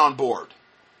them to get on board.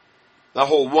 The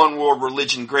whole one world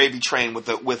religion gravy train with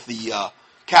the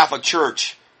Catholic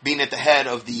Church being at the head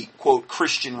of the, quote,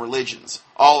 Christian religions,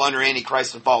 all under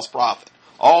Antichrist and false prophet.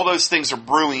 All those things are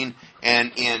brewing,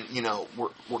 and you know,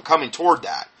 we're coming toward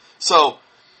that. So,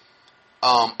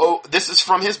 this is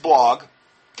from his blog,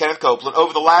 Kenneth Copeland.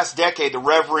 Over the last decade, the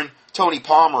Reverend Tony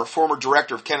Palmer, former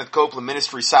director of Kenneth Copeland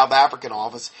Ministries South African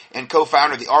office and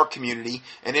co-founder of the ARC community,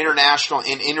 an international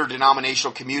and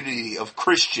interdenominational community of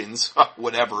Christians,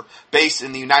 whatever, based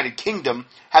in the United Kingdom,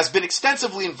 has been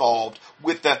extensively involved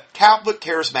with the Catholic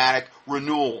Charismatic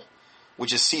Renewal,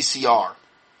 which is CCR.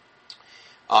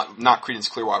 Not Creedence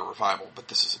Clearwater Revival, but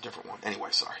this is a different one. Anyway,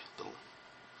 sorry.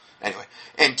 Anyway,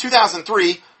 in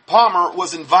 2003, Palmer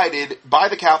was invited by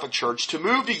the Catholic Church to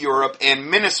move to Europe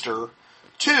and minister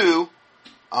to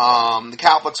the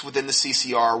Catholics within the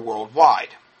CCR worldwide.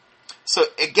 So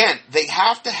again, they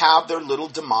have to have their little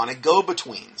demonic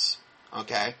go-betweens,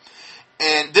 okay?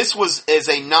 And this was as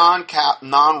a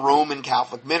non-Roman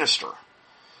Catholic minister.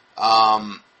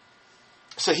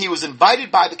 So he was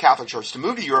invited by the Catholic Church to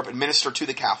move to Europe and minister to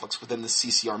the Catholics within the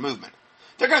CCR movement.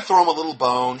 They're going to throw him a little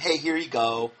bone. Hey, here you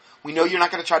go. We know you're not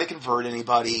going to try to convert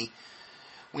anybody.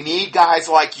 We need guys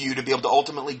like you to be able to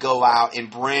ultimately go out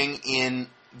and bring in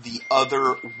the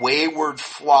other wayward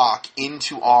flock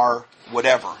into our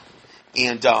whatever.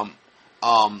 And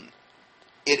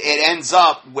it ends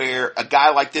up where a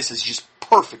guy like this is just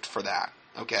perfect for that.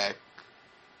 Okay?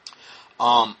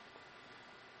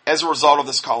 As a result of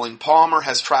this calling, Palmer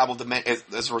has traveled to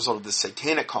as a result of this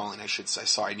satanic calling, I should say.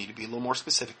 Sorry, I need to be a little more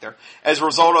specific there. As a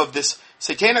result of this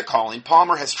satanic calling,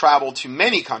 Palmer has traveled to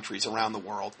many countries around the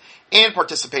world and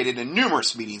participated in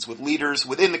numerous meetings with leaders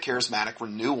within the Charismatic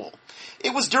Renewal.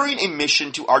 It was during a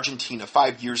mission to Argentina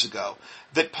 5 years ago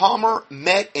that Palmer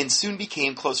met and soon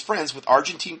became close friends with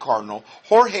Argentine Cardinal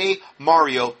Jorge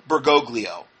Mario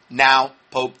Bergoglio, now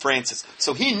Pope Francis.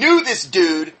 So he knew this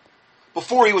dude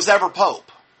before he was ever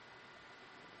Pope.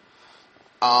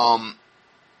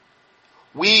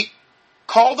 We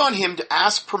called on him to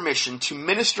ask permission to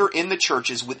minister in the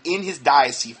churches within his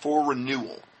diocese for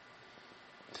renewal.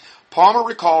 Palmer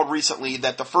recalled recently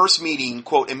that the first meeting,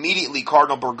 quote, immediately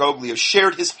Cardinal Bergoglio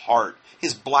shared his heart,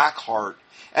 his black heart,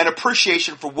 and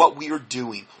appreciation for what we are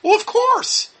doing. Well, of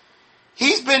course.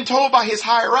 He's been told by his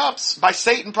higher-ups, by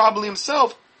Satan probably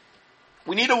himself,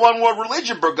 we need a one-world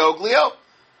religion, Bergoglio.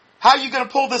 How are you going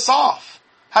to pull this off?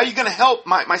 How are you going to help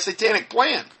my satanic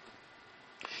plan?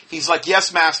 He's like,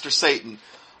 yes, Master Satan,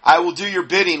 I will do your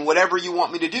bidding, whatever you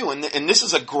want me to do. And this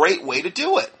is a great way to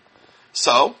do it.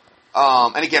 So,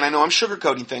 and again, I know I'm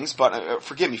sugarcoating things, but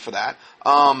forgive me for that.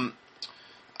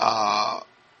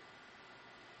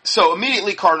 So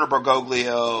immediately Cardinal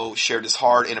Bergoglio shared his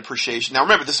heart and appreciation. Now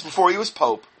remember, this is before he was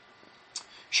Pope.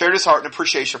 Shared his heart and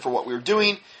appreciation for what we were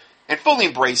doing and fully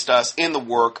embraced us in the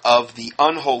work of the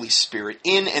unholy Spirit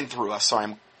in and through us.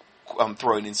 Sorry, I'm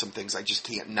throwing in some things. I just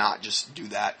can't not just do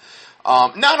that.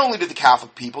 Not only to the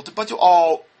Catholic people, but to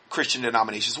all Christian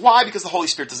denominations. Why? Because the Holy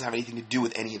Spirit doesn't have anything to do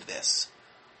with any of this.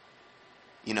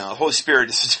 You know, the Holy Spirit,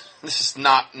 this is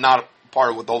not a part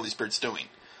of what the Holy Spirit's doing.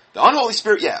 The unholy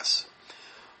Spirit, yes.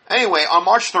 Anyway, on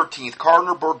March 13th,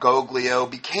 Cardinal Bergoglio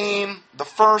became the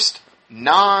first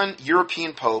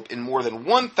non-European Pope in more than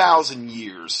 1,000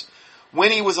 years when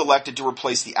he was elected to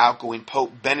replace the outgoing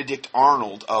Pope Benedict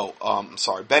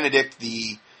Benedict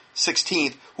the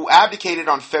 16th, who abdicated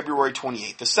on February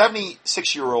 28th. The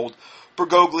 76-year-old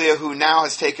Bergoglio, who now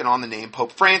has taken on the name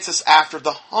Pope Francis after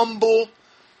the humble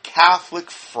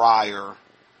Catholic friar,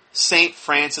 Saint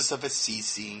Francis of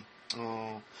Assisi.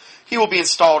 Oh. He will be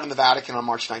installed in the Vatican on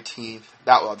March 19th.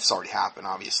 That's already happened,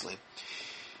 obviously.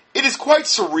 It is quite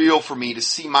surreal for me to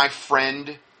see my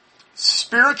friend,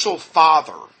 spiritual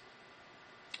father,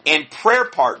 and prayer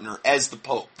partner as the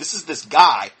Pope. This is this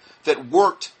guy that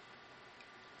worked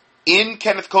in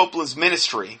Kenneth Copeland's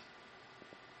ministry,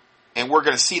 and we're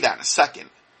going to see that in a second.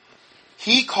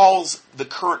 He calls the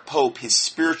current Pope his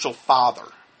spiritual father.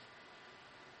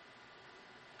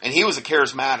 And he was a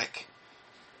charismatic,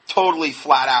 totally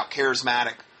flat-out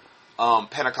charismatic,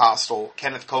 Pentecostal,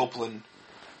 Kenneth Copeland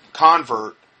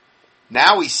convert.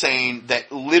 Now he's saying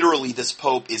that literally this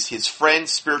Pope is his friend,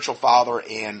 spiritual father,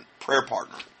 and prayer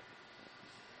partner.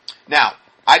 Now,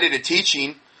 I did a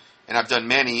teaching, and I've done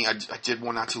many. I did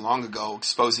one not too long ago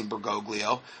exposing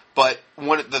Bergoglio. But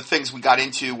one of the things we got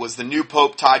into was the new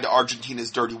Pope tied to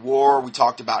Argentina's dirty war. We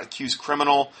talked about accused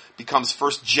criminal, becomes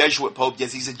first Jesuit Pope.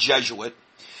 Yes, he's a Jesuit.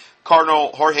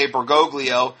 Cardinal Jorge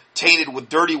Bergoglio, tainted with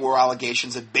dirty war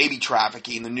allegations of baby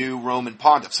trafficking, the new Roman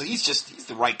pontiff. So he's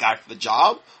the right guy for the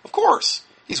job. Of course.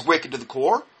 He's wicked to the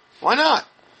core. Why not?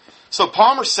 So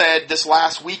Palmer said this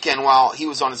last weekend while he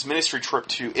was on his ministry trip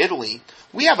to Italy,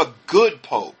 we have a good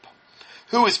Pope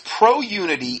who is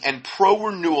pro-unity and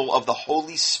pro-renewal of the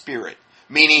Holy Spirit,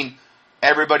 meaning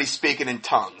everybody speaking in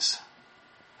tongues.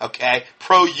 Okay?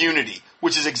 Pro-unity.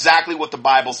 which is exactly what the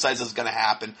Bible says is going to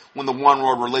happen when the one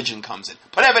world religion comes in.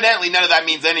 But evidently none of that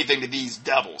means anything to these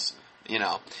devils, you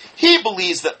know. He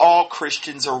believes that all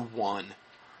Christians are one.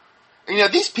 And, you know,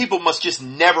 these people must just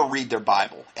never read their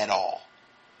Bible at all.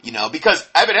 You know, because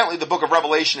evidently the book of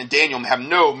Revelation and Daniel have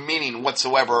no meaning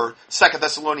whatsoever, 2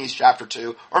 Thessalonians chapter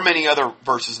 2, or many other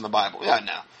verses in the Bible. Yeah,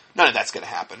 no. None of that's going to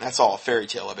happen. That's all a fairy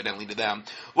tale, evidently, to them.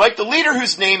 Like the leader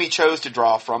whose name he chose to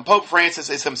draw from, Pope Francis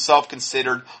is himself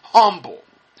considered humble.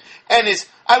 And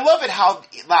I love it how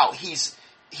he's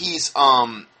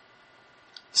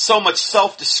so much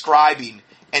self-describing,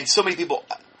 and so many people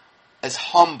as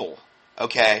humble,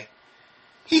 okay?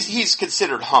 He's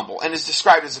considered humble and is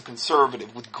described as a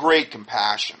conservative with great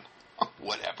compassion.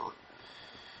 Whatever.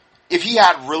 If he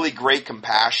had really great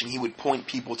compassion, he would point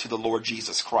people to the Lord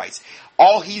Jesus Christ.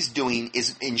 All he's doing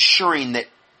is ensuring that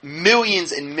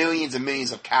millions and millions and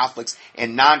millions of Catholics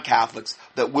and non-Catholics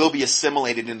that will be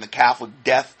assimilated in the Catholic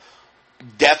death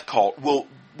cult will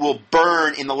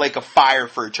burn in the lake of fire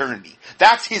for eternity.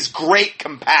 That's his great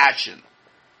compassion.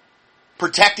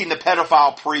 Protecting the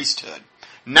pedophile priesthood.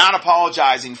 Not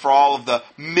apologizing for all of the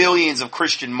millions of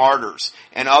Christian martyrs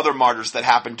and other martyrs that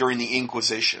happened during the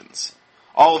Inquisitions.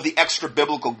 All of the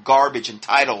extra-biblical garbage and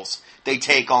titles they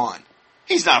take on.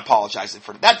 He's not apologizing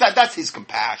for that. That's his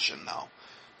compassion, though.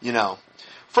 You know.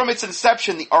 From its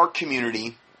inception, the ARC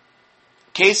community,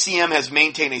 KCM has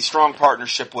maintained a strong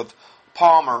partnership with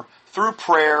Palmer through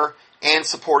prayer and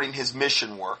supporting his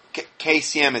mission work.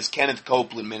 KCM is Kenneth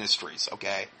Copeland Ministries,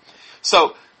 okay?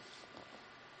 So,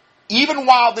 even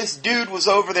while this dude was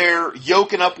over there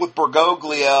yoking up with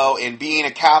Bergoglio and being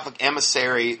a Catholic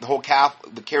emissary, the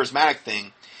charismatic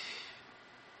thing,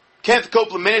 Kenneth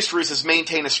Copeland Ministries has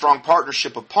maintained a strong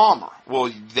partnership with Palmer.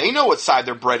 Well, they know what side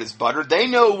their bread is buttered. They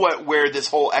know where this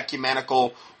whole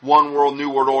ecumenical one world, new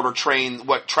world order train,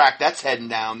 what track that's heading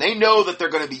down. They know that they're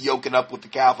going to be yoking up with the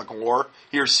Catholic war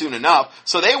here soon enough.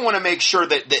 So they want to make sure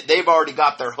that they've already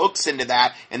got their hooks into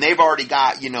that and they've already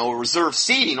got, reserved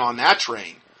seating on that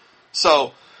train.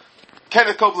 So,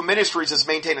 Kenneth Copeland Ministries has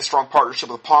maintained a strong partnership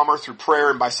with Palmer through prayer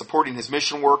and by supporting his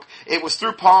mission work. It was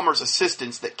through Palmer's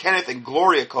assistance that Kenneth and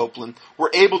Gloria Copeland were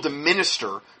able to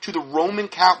minister to the Roman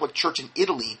Catholic Church in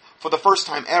Italy for the first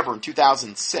time ever in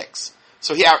 2006.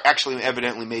 So he actually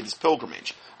evidently made his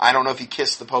pilgrimage. I don't know if he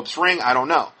kissed the Pope's ring, I don't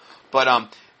know.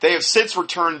 But they have since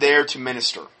returned there to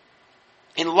minister.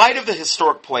 In light of the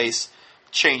historic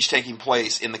change taking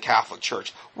place in the Catholic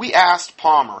Church, we asked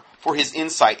Palmer for his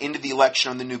insight into the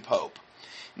election of the new Pope.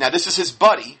 Now, this is his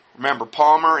buddy. Remember,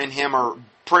 Palmer and him are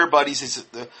prayer buddies.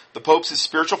 The Pope's his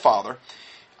spiritual father.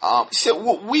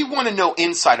 So we want to know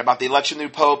insight about the election of the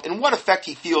new Pope and what effect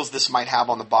he feels this might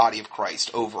have on the body of Christ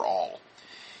overall.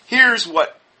 Here's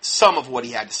some of what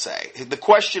he had to say. The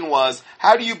question was,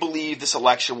 how do you believe this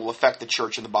election will affect the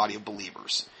church and the body of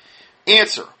believers?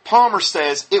 Answer. Palmer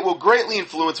says, it will greatly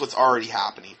influence what's already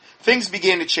happening. Things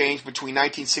began to change between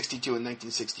 1962 and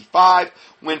 1965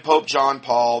 when Pope John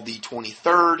the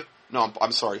 23rd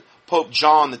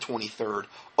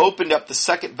opened up the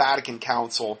Second Vatican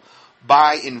Council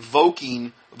by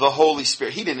invoking the Holy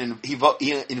Spirit. He didn't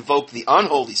invoke the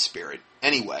unholy Spirit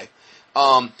anyway,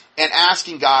 and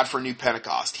asking God for a new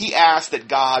Pentecost. He asked that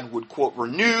God would, quote,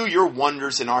 renew your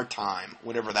wonders in our time,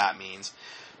 whatever that means.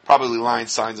 Probably lying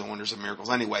signs and wonders and miracles.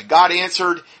 Anyway, God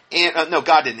answered,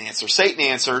 God didn't answer. Satan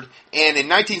answered, and in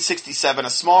 1967,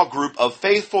 a small group of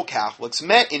faithful Catholics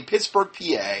met in Pittsburgh,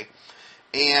 PA,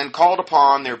 and called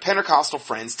upon their Pentecostal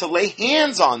friends to lay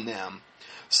hands on them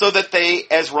so that they,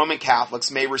 as Roman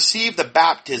Catholics, may receive the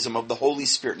baptism of the Holy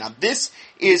Spirit. Now, this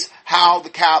is how the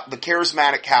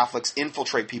charismatic Catholics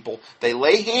infiltrate people. They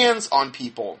lay hands on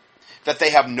people that they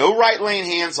have no right laying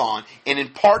hands on and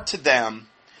impart to them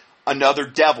another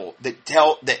devil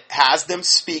that has them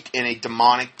speak in a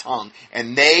demonic tongue,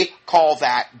 and they call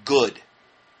that good.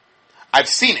 I've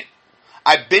seen it.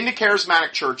 I've been to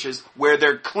charismatic churches where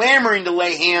they're clamoring to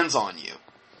lay hands on you.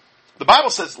 The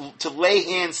Bible says to lay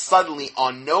hands suddenly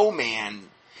on no man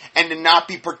and to not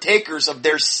be partakers of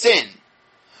their sin.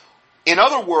 In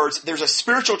other words, there's a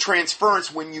spiritual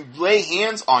transference when you lay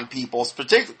hands on people,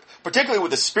 particularly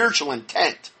with a spiritual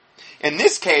intent. In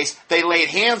this case, they laid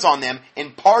hands on them,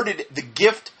 imparted the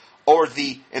gift, or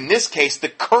in this case, the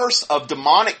curse of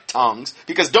demonic tongues,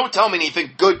 because don't tell me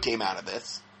anything good came out of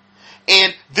this.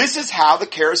 And this is how the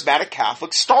charismatic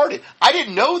Catholics started. I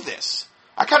didn't know this.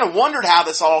 I kind of wondered how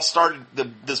this all started,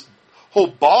 this whole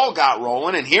ball got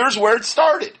rolling, and here's where it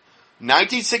started.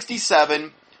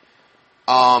 1967,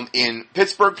 in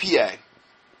Pittsburgh, PA.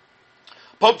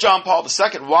 Pope John Paul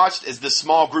II watched as this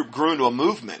small group grew into a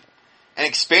movement and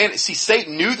expanded. See,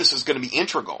 Satan knew this was going to be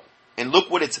integral. And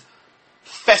look what it's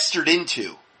festered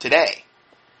into today.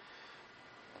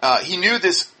 He knew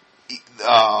this,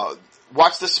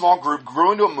 watched this small group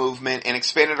grew into a movement and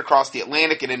expanded across the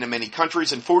Atlantic and into many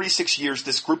countries. In 46 years,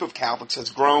 this group of Catholics has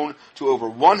grown to over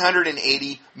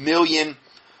 180 million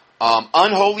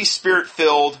unholy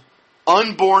spirit-filled,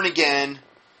 unborn again,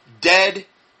 dead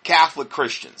Catholic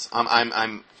Christians.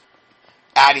 I'm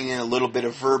adding in a little bit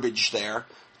of verbiage there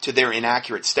to their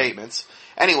inaccurate statements.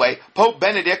 Anyway, Pope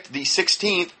Benedict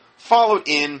XVI followed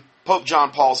in Pope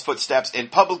John Paul's footsteps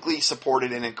and publicly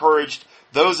supported and encouraged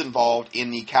those involved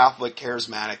in the Catholic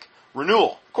charismatic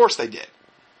renewal. Of course they did.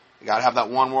 You got to have that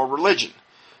one world religion.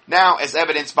 Now, as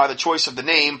evidenced by the choice of the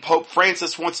name, Pope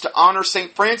Francis wants to honor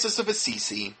St. Francis of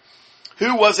Assisi,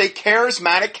 who was a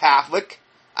charismatic Catholic,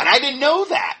 and I didn't know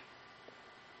that.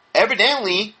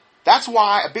 Evidently, that's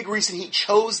why, a big reason he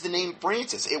chose the name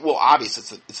Francis.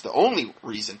 Obviously, it's the only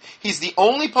reason. He's the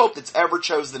only pope that's ever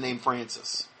chose the name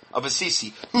Francis of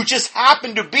Assisi, who just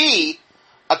happened to be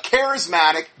a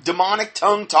charismatic, demonic,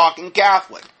 tongue-talking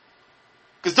Catholic.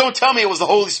 Because don't tell me it was the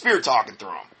Holy Spirit talking through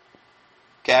him.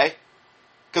 Okay?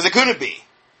 Because it couldn't be.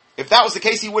 If that was the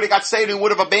case, he would have got saved and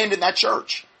would have abandoned that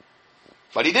church.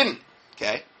 But he didn't.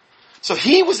 Okay? So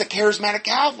he was a charismatic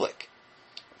Catholic.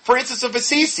 Francis of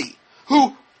Assisi,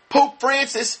 who Pope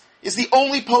Francis is the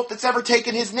only pope that's ever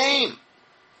taken his name.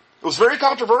 It was very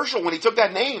controversial when he took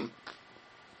that name.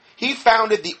 He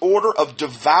founded the order of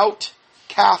devout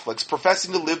Catholics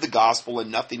professing to live the gospel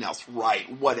and nothing else. Right,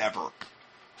 whatever.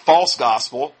 False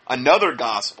gospel, another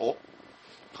gospel.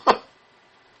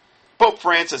 Pope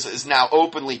Francis is now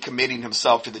openly committing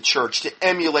himself to the church to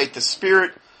emulate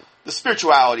the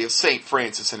spirituality of St.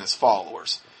 Francis and his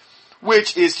followers,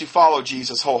 which is to follow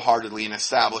Jesus wholeheartedly and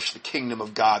establish the kingdom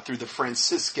of God through the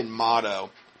Franciscan motto,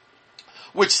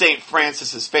 which St.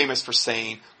 Francis is famous for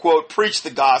saying, quote, preach the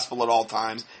gospel at all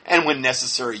times, and when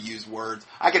necessary, use words.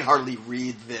 I can hardly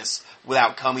read this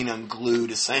without coming unglued,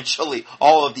 essentially.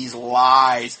 All of these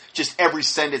lies, just every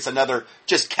sentence, another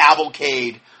just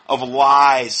cavalcade of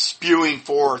lies spewing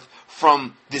forth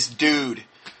from this dude.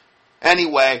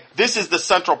 Anyway, this is the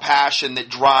central passion that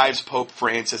drives Pope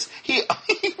Francis. He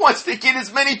wants to get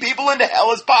as many people into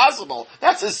hell as possible.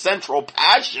 That's his central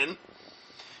passion.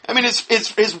 I mean,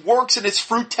 his works and his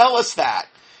fruit tell us that.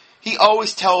 He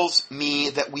always tells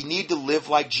me that we need to live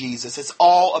like Jesus. It's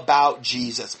all about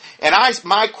Jesus. And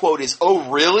my quote is,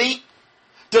 oh, really?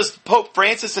 Does Pope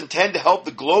Francis intend to help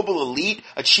the global elite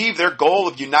achieve their goal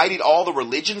of uniting all the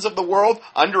religions of the world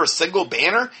under a single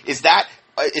banner? Is that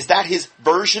his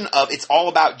version of it's all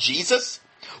about Jesus?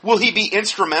 Will he be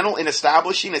instrumental in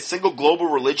establishing a single global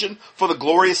religion for the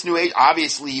glorious new age?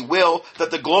 Obviously he will,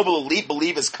 that the global elite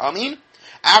believe is coming.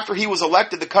 After he was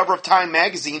elected, the cover of Time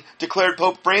magazine declared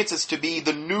Pope Francis to be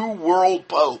the new world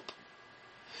pope.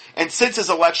 And since his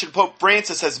election, Pope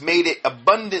Francis has made it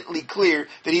abundantly clear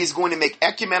that he is going to make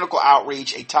ecumenical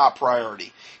outreach a top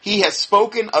priority. He has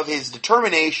spoken of his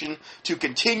determination to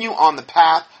continue on the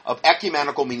path of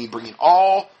ecumenical, meaning bringing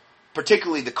all,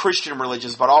 particularly the Christian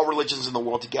religions, but all religions in the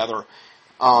world together.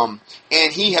 And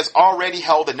he has already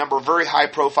held a number of very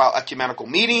high-profile ecumenical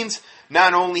meetings.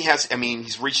 Not only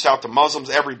he's reached out to Muslims,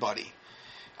 everybody.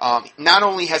 Not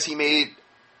only has he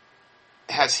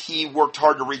worked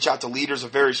hard to reach out to leaders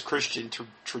of various Christian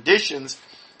traditions,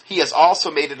 he has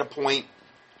also made it a point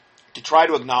to try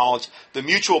to acknowledge the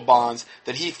mutual bonds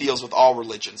that he feels with all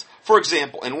religions. For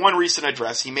example, in one recent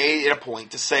address, he made it a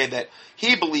point to say that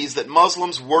he believes that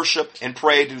Muslims worship and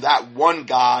pray to that one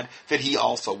God that he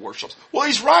also worships. Well,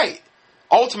 he's right.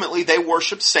 Ultimately, they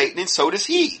worship Satan, and so does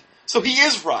he. So he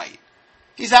is right.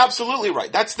 He's absolutely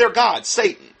right. That's their God,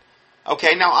 Satan.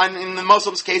 Okay, now in the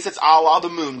Muslims' case, it's Allah, the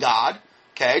moon god.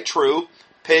 Okay, true.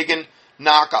 Pagan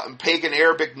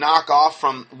Arabic knockoff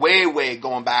from way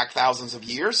going back thousands of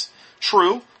years.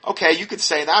 True. Okay, you could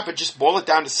say that, but just boil it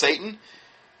down to Satan.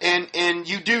 And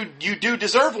you do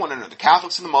deserve one another. The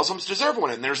Catholics and the Muslims deserve one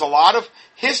another. And there's a lot of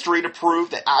history to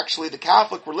prove that actually the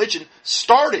Catholic religion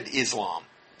started Islam.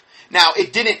 Now,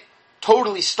 it didn't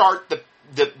totally start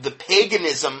the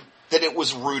paganism that it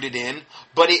was rooted in,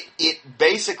 but it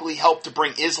basically helped to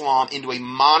bring Islam into a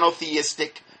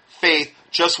monotheistic faith,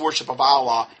 just worship of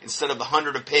Allah, instead of the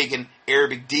 100 of pagan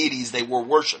Arabic deities they were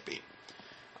worshiping.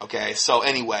 Okay, so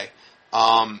anyway,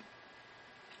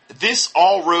 this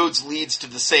all roads leads to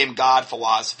the same God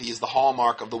philosophy as the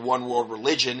hallmark of the one world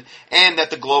religion, and that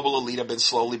the global elite have been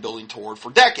slowly building toward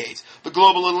for decades. The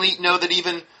global elite know that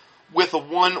even with a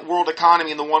one world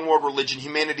economy and the one world religion,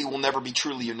 humanity will never be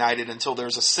truly united until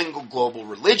there's a single global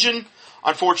religion.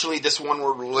 Unfortunately, this one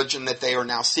world religion that they are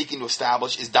now seeking to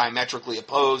establish is diametrically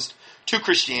opposed to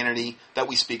Christianity that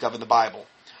we speak of in the Bible.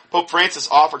 Pope Francis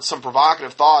offered some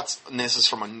provocative thoughts, and this is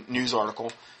from a news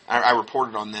article. I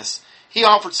reported on this. He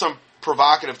offered some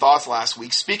provocative thoughts last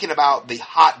week, speaking about the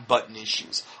hot button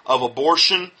issues of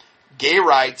abortion, gay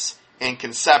rights, and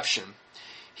conception.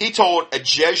 He told a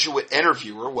Jesuit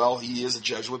interviewer, well, he is a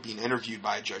Jesuit being interviewed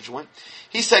by a Jesuit,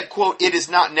 he said, quote, "It is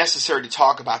not necessary to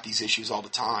talk about these issues all the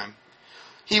time."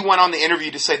 He went on the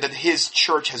interview to say that his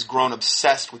church has grown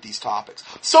obsessed with these topics.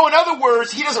 So in other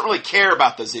words, he doesn't really care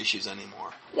about those issues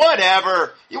anymore.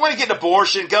 Whatever. You want to get an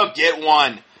abortion, go get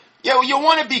one. You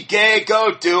want to be gay,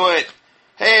 go do it.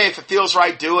 Hey, if it feels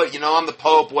right, do it. I'm the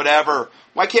Pope, whatever.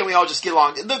 Why can't we all just get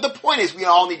along? The point is we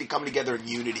all need to come together in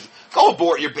unity. Go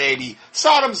abort your baby.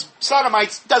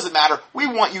 Sodomites, doesn't matter. We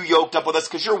want you yoked up with us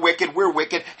because you're wicked, we're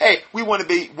wicked. Hey, we want to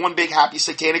be one big happy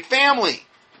satanic family.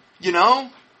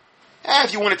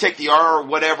 If you want to take the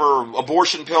whatever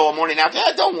abortion pill morning after,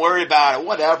 don't worry about it,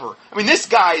 whatever. I mean, this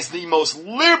guy is the most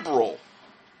liberal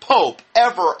Pope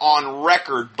ever on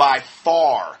record by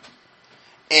far.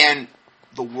 And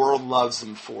the world loves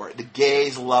him for it. The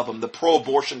gays love him. The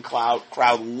pro-abortion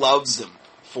crowd loves him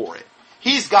for it.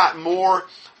 He's got more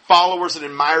followers and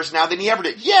admirers now than he ever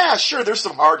did. Yeah, sure, there's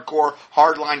some hardcore,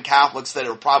 hardline Catholics that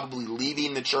are probably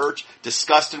leaving the church,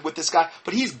 disgusted with this guy,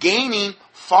 but he's gaining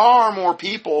far more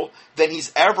people than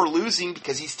he's ever losing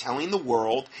because he's telling the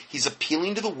world, he's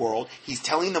appealing to the world, he's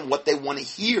telling them what they want to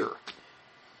hear.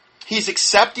 He's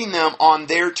accepting them on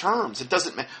their terms. It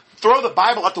doesn't matter. Throw the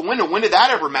Bible out the window. When did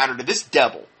that ever matter to this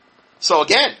devil? So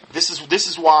again, this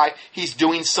is why he's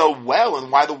doing so well and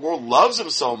why the world loves him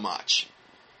so much.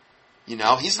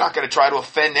 He's not going to try to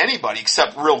offend anybody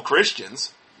except real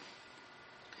Christians.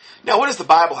 Now, what does the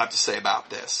Bible have to say about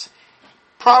this?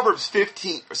 Proverbs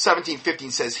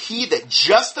 17:15 says, "He that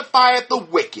justifieth the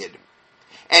wicked,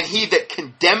 and he that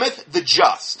condemneth the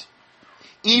just,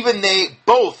 even they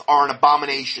both are an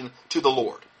abomination to the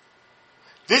Lord."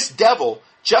 This devil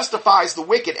justifies the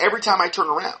wicked every time I turn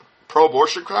around.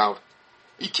 Pro-abortion crowd?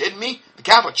 Are you kidding me? The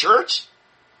Catholic Church?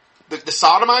 The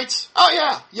Sodomites?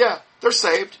 Oh yeah, they're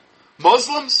saved.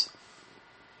 Muslims?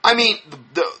 I mean,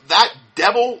 that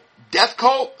devil death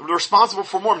cult responsible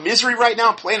for more misery right now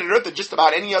on planet Earth than just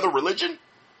about any other religion?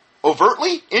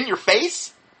 Overtly? In your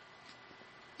face?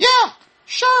 Yeah,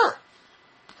 sure.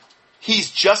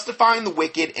 He's justifying the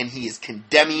wicked and he is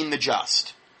condemning the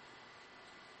just.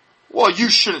 Well, you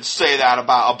shouldn't say that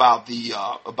about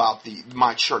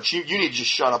my church. You need to just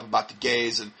shut up about the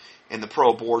gays and the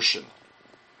pro-abortion.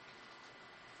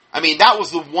 I mean, that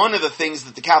was one of the things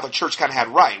that the Catholic Church kind of had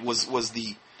right was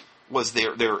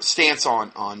their stance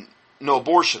on no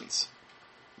abortions.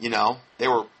 They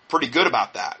were pretty good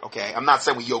about that. Okay, I'm not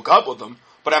saying we yoke up with them,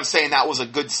 but I'm saying that was a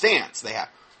good stance they had.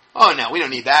 Oh no, we don't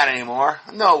need that anymore.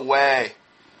 No way.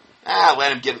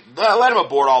 Let him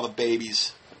abort all the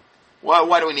babies.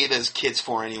 Why do we need those kids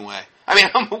for anyway? I mean,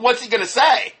 what's he going to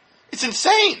say? It's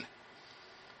insane.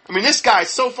 I mean, this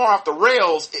guy's so far off the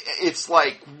rails, it's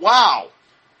like, wow.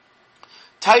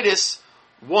 Titus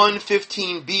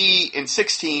 1:15b and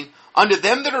 16, "Unto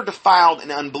them that are defiled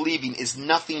and unbelieving is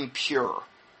nothing pure.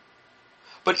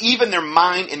 But even their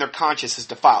mind and their conscience is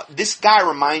defiled." This guy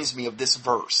reminds me of this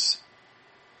verse.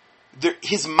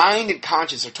 His mind and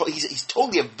conscience are he's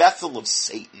totally a vessel of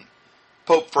Satan.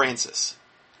 Pope Francis.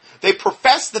 They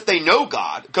profess that they know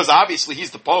God, because obviously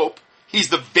he's the Pope. He's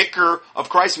the vicar of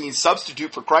Christ, meaning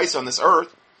substitute for Christ on this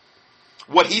earth.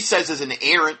 What he says is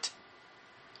inerrant.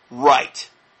 Right.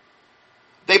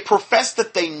 They profess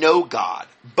that they know God,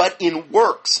 but in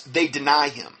works they deny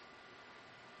him.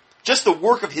 Just the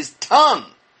work of his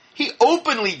tongue. He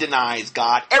openly denies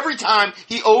God every time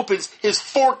he opens his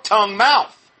forked-tongued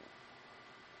mouth.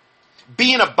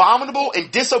 "Being abominable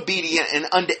and disobedient and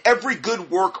unto every good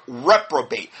work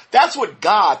reprobate." That's what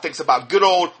God thinks about good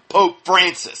old Pope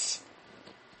Francis.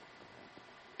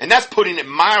 And that's putting it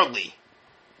mildly.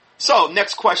 So,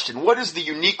 next question. What is the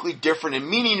uniquely different and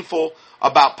meaningful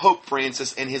about Pope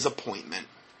Francis and his appointment?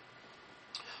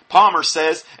 Palmer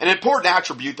says, an important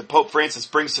attribute that Pope Francis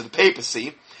brings to the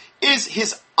papacy is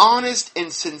his honest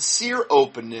and sincere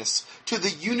openness to the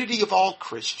unity of all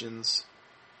Christians.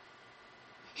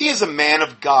 He is a man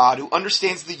of God who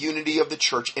understands the unity of the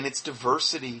church and its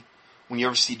diversity. When you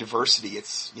ever see diversity,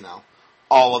 it's,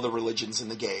 all of the religions and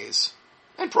the gays.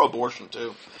 And pro-abortion,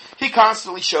 too. He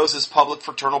constantly shows his public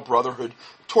fraternal brotherhood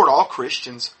toward all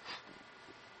Christians.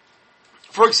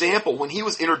 For example, when he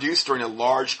was introduced during a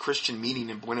large Christian meeting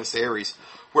in Buenos Aires,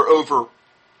 where over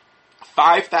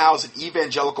 5,000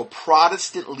 evangelical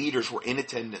Protestant leaders were in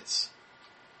attendance.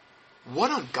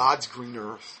 What on God's green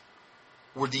earth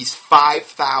were these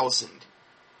 5,000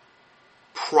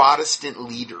 Protestant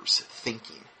leaders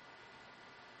thinking?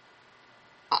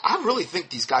 I really think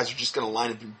these guys are just going to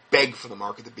line up and beg for the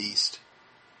mark of the beast.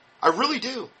 I really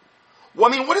do. Well,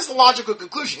 I mean, what is the logical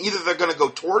conclusion? Either they're going to go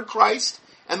toward Christ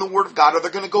and the Word of God, or they're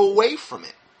going to go away from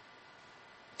it.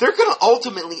 They're going to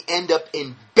ultimately end up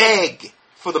and beg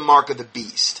for the mark of the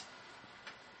beast.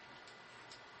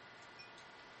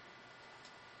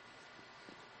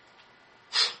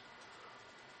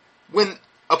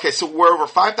 So where over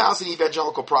 5,000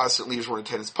 evangelical Protestant leaders were in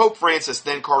attendance, Pope Francis,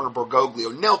 then Cardinal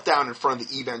Bergoglio, knelt down in front of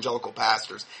the evangelical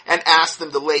pastors and asked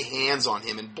them to lay hands on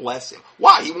him and bless him.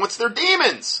 Why? He wants their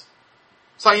demons.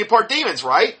 It's how you part demons,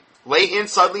 right? Lay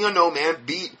hands suddenly on no man,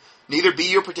 neither be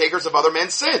you partakers of other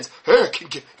men's sins. Hey,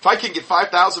 if I can get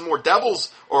 5,000 more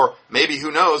devils, or maybe,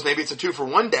 who knows, maybe it's a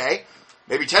 2-for-1 day,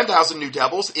 maybe 10,000 new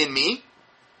devils in me,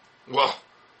 well,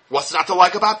 what's not to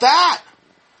like about that?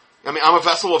 I mean, I'm a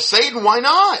vessel of Satan, why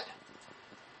not?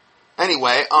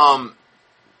 Anyway,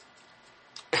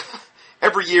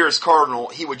 every year as cardinal,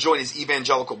 he would join his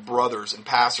evangelical brothers and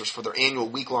pastors for their annual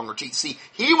week-long retreat. See,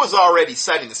 he was already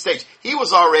setting the stage. He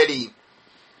was already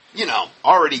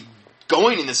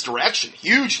going in this direction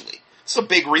hugely. It's a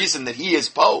big reason that he is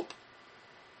Pope.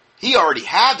 He already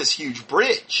had this huge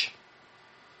bridge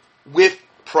with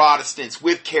Protestants,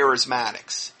 with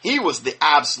charismatics. He was the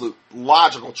absolute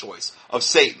logical choice of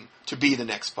Satan to be the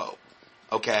next Pope.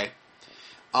 Okay?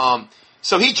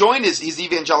 So he joined his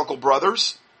evangelical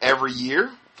brothers every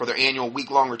year for their annual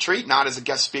week-long retreat, not as a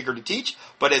guest speaker to teach,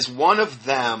 but as one of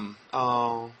them.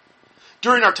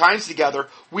 During our times together,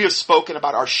 we have spoken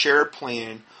about our shared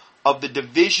plan of the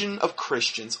division of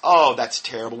Christians. Oh, that's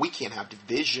terrible. We can't have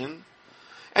division.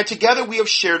 And together we have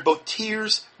shared both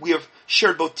tears. We have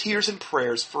shared both tears and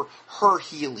prayers for her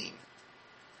healing.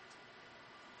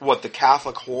 What, the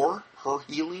Catholic whore? Her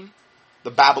healing? The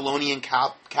Babylonian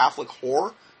Catholic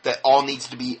whore that all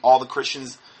the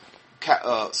Christians,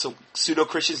 so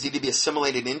pseudo-Christians need to be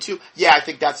assimilated into? Yeah, I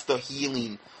think that's the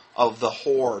healing of the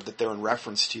whore that they're in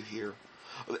reference to here.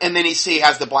 And then he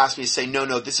has the blasphemy to say,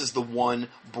 no, this is the one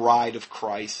bride of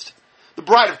Christ. The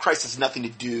bride of Christ has nothing to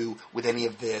do with any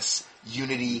of this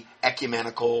unity,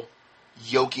 ecumenical,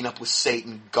 yoking up with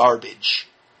Satan garbage.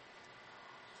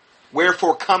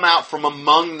 Wherefore come out from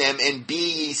among them, and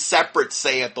be ye separate,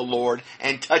 saith the Lord,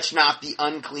 and touch not the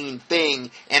unclean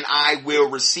thing, and I will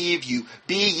receive you.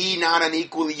 Be ye not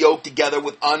unequally yoked together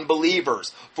with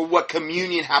unbelievers. For what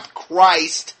communion hath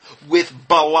Christ with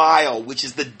Belial, which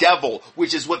is the devil,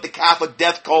 which is what the Catholic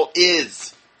death cult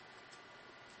is?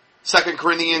 2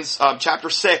 Corinthians chapter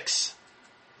 6.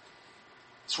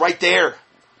 It's right there.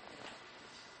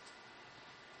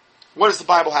 What does the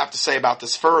Bible have to say about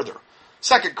this further?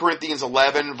 2 Corinthians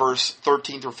 11, verse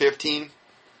 13 through 15.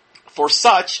 For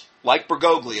such, like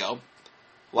Bergoglio,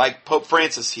 like Pope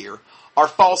Francis here, are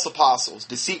false apostles,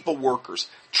 deceitful workers,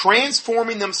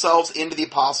 transforming themselves into the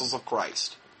apostles of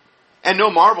Christ. And no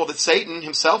marvel that Satan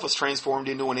himself was transformed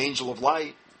into an angel of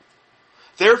light.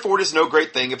 Therefore it is no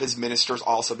great thing if his ministers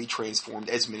also be transformed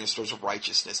as ministers of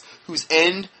righteousness, whose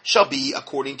end shall be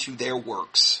according to their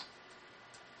works.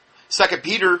 2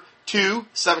 Peter 2,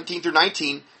 17 through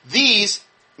 19, these,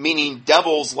 meaning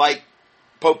devils like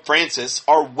Pope Francis,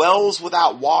 are wells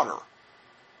without water,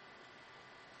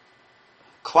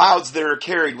 clouds that are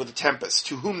carried with a tempest,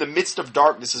 to whom the midst of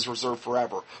darkness is reserved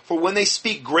forever. For when they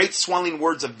speak great swelling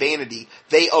words of vanity,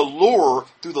 they allure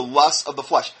through the lust of the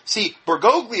flesh. See,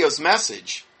 Bergoglio's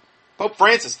message, Pope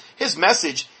Francis, his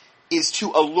message is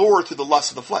to allure through the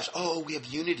lust of the flesh. Oh, we have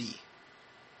unity.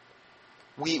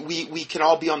 We can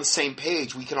all be on the same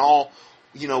page. We can all,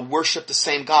 worship the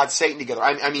same God, Satan together.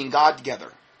 I mean God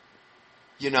together.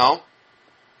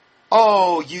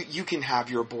 Oh, you can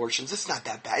have your abortions. It's not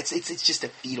that bad. It's just a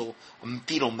fetal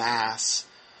mass.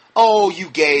 Oh, you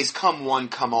gays, come one,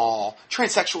 come all.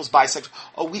 Transsexuals, bisexuals.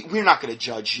 Oh, we're not going to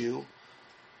judge you.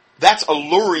 That's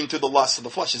alluring through the lust of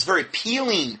the flesh. It's very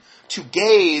appealing to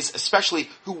gays, especially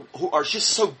who are just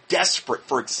so desperate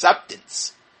for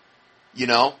acceptance.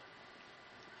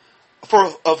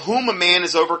 For of whom a man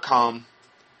is overcome.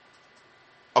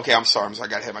 Okay, I'm sorry, I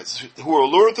got ahead of myself. Who are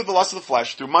lured through the lust of the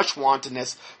flesh, through much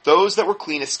wantonness. Those that were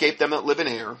clean escape them that live in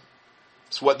error.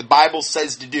 It's what the Bible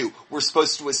says to do. We're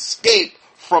supposed to escape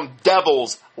from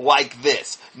devils like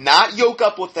this. Not yoke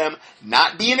up with them,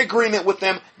 not be in agreement with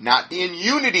them, not be in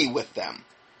unity with them.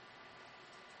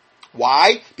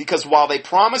 Why? Because while they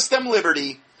promise them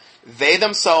liberty, they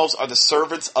themselves are the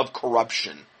servants of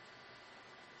corruption.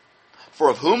 For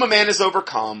of whom a man is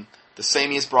overcome, the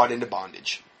same he is brought into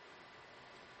bondage.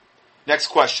 Next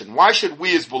question. Why should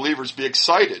we as believers be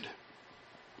excited?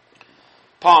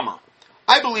 Palmer.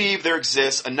 I believe there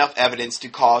exists enough evidence to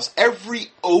cause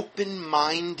every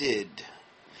open-minded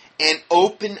an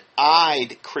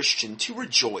open-eyed Christian to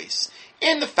rejoice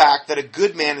in the fact that a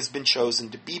good man has been chosen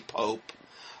to be Pope,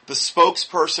 the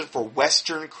spokesperson for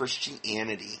Western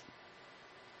Christianity.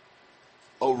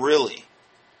 Oh, really?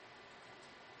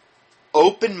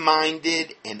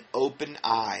 Open-minded and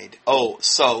open-eyed. Oh,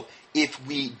 so if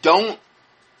we don't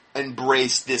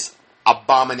embrace this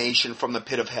abomination from the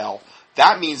pit of hell,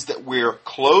 that means that we're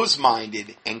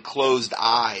closed-minded and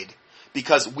closed-eyed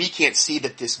because we can't see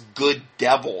that this good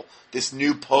devil, this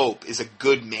new pope, is a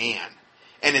good man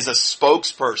and is a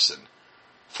spokesperson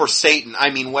for Satan,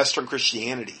 Western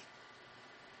Christianity.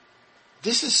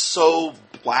 This is so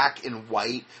black and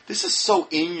white. This is so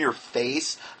in your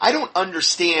face. I don't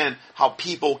understand how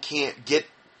people can't get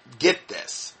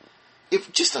this.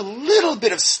 If just a little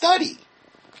bit of study,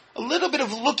 a little bit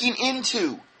of looking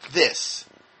into this.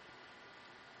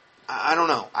 I don't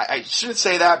know. I shouldn't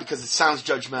say that because it sounds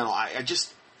judgmental.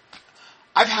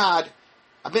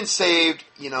 I've been saved,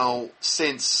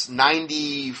 since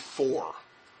 94,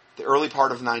 the early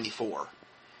part of 94.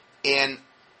 And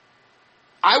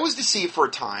I was deceived for a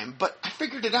time, but I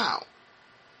figured it out.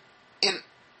 And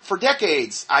for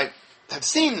decades, I have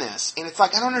seen this, and it's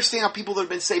like, I don't understand how people that have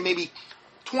been saved maybe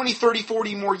 20, 30,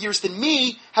 40 more years than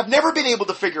me have never been able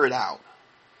to figure it out.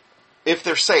 If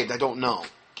they're saved, I don't know.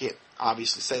 Can't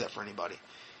obviously say that for anybody.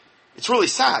 It's really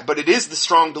sad, but it is the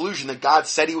strong delusion that God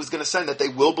said He was going to send, that they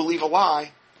will believe a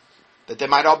lie, that they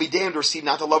might all be damned or receive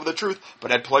not the love of the truth, but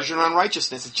had pleasure in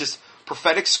unrighteousness. It's just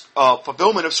prophetic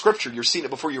fulfillment of Scripture. You're seeing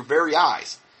it before your very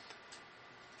eyes.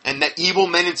 And that evil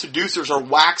men and seducers are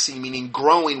waxing, meaning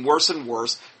growing worse and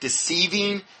worse,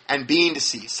 deceiving and being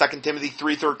deceived. 2 Timothy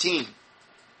 3:13.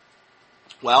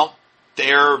 Well,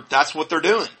 that's what they're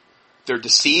doing. They're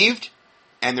deceived,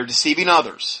 and they're deceiving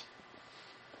others.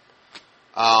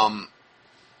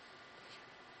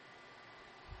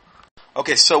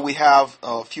 Okay, so we have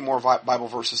a few more Bible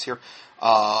verses here.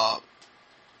 A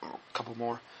couple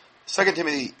more. 2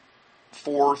 Timothy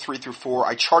 4:3-4.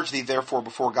 I charge thee therefore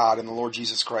before God and the Lord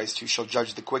Jesus Christ, who shall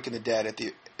judge the quick and the dead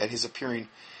at His appearing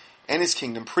and His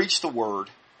kingdom. Preach the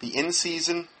word. Be in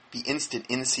season. Be instant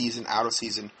in season, out of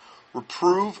season.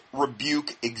 Reprove,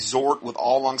 rebuke, exhort with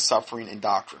all longsuffering and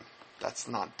doctrine. That's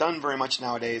not done very much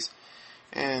nowadays.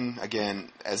 And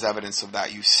again, as evidence of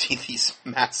that, you see these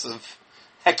massive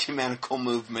ecumenical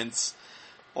movements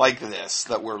like this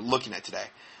that we're looking at today.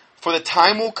 For the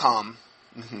time will come,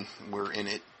 we're in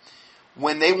it,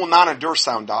 when they will not endure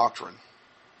sound doctrine,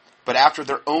 but after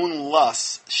their own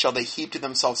lusts shall they heap to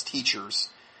themselves teachers,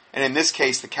 and in this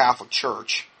case the Catholic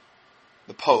Church,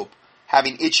 the Pope,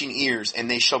 having itching ears, and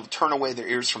they shall turn away their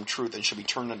ears from truth and shall be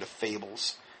turned unto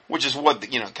fables, which is what the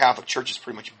Catholic Church is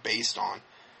pretty much based on.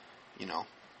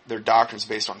 Their doctrine is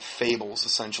based on fables,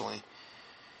 essentially.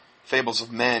 Fables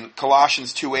of men.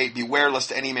 Colossians 2:8, beware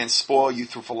lest any man spoil you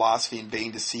through philosophy and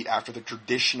vain deceit after the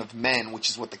tradition of men, which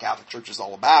is what the Catholic Church is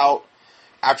all about,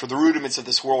 after the rudiments of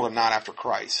this world and not after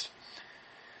Christ.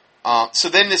 So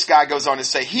then this guy goes on to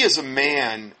say, he is a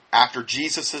man after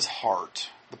Jesus' heart,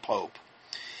 the Pope,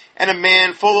 and a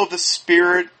man full of the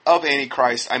spirit of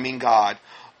Antichrist, God,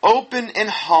 open and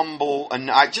humble, and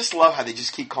I just love how they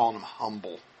just keep calling him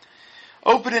humble.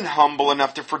 Open and humble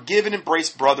enough to forgive and embrace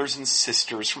brothers and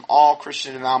sisters from all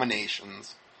Christian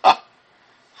denominations. I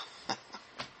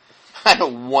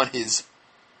don't want his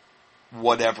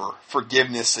whatever,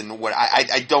 forgiveness and what,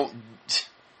 I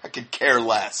could care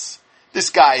less.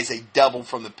 This guy is a devil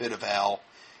from the pit of hell.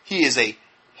 He is a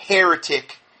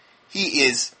heretic. He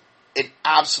is an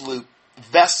absolute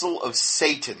vessel of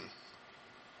Satan.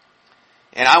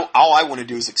 And all I want to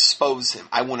do is expose him.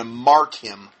 I want to mark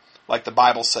him like the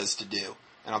Bible says to do.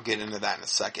 And I'll get into that in a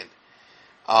second.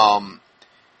 The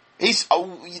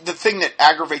thing that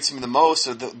aggravates me the most,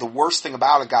 or the worst thing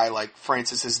about a guy like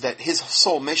Francis, is that his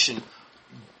sole mission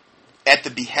at the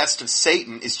behest of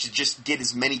Satan is to just get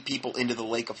as many people into the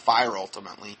lake of fire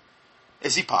ultimately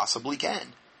as he possibly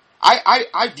can.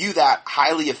 I view that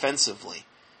highly offensively.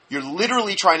 You're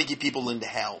literally trying to get people into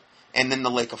hell and then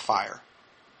the lake of fire.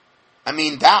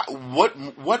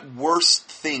 What worse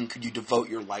thing could you devote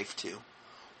your life to?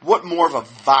 What more of a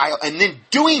vile, and then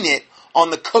doing it on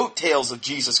the coattails of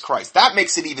Jesus Christ. That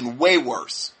makes it even way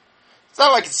worse. It's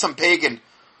not like it's some pagan,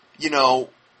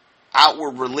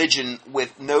 outward religion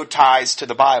with no ties to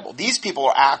the Bible. These people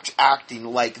are acting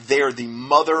like they're the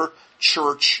mother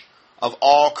church of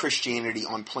all Christianity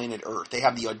on planet Earth. They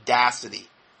have the audacity,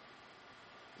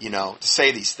 to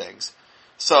say these things.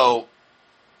 So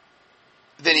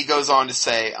then he goes on to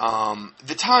say,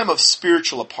 the time of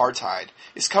spiritual apartheid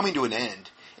is coming to an end,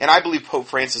 And I believe Pope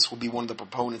Francis will be one of the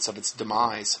proponents of its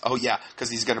demise. Oh yeah, because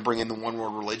he's going to bring in the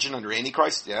one-world religion under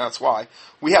Antichrist? Yeah, that's why.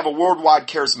 We have a worldwide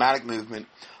charismatic movement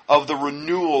of the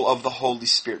renewal of the Holy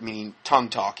Spirit, meaning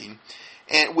tongue-talking,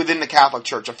 and within the Catholic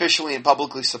Church, officially and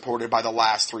publicly supported by the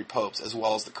last three popes, as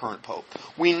well as the current pope.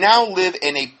 We now live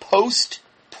in a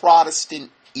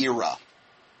post-Protestant era.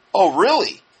 Oh,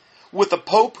 really? With a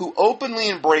pope who openly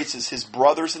embraces his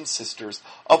brothers and sisters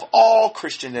of all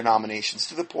Christian denominations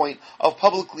to the point of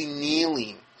publicly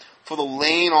kneeling for the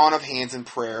laying on of hands in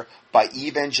prayer by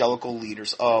evangelical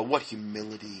leaders. Oh, what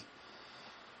humility.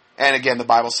 And again, the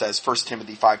Bible says, 1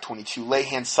 Timothy 5:22, lay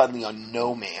hands suddenly on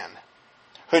no man.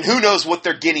 And who knows what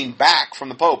they're getting back from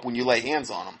the Pope when you lay hands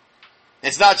on them.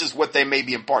 It's not just what they may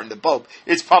be imparting to the Pope.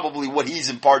 It's probably what he's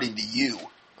imparting to you.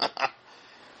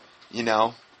 You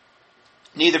know?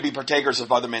 Neither be partakers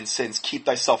of other men's sins. Keep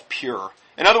thyself pure.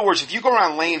 In other words, if you go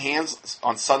around laying hands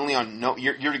on suddenly on no,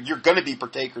 you're going to be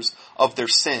partakers of their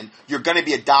sin. You're going to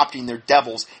be adopting their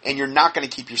devils, and you're not going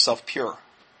to keep yourself pure.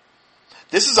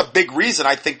 This is a big reason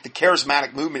I think the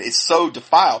charismatic movement is so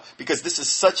defiled, because this is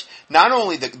such, not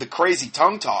only the crazy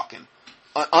tongue-talking,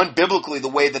 unbiblically the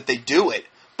way that they do it,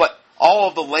 but all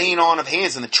of the laying on of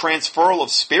hands and the transferal of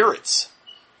spirits,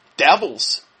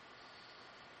 devils.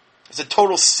 It's a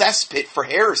total cesspit for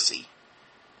heresy.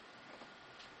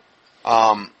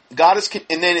 And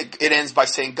then it ends by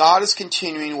saying, God is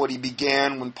continuing what he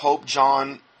began when Pope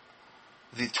John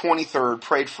the 23rd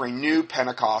prayed for a new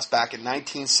Pentecost back in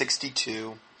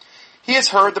 1962. He has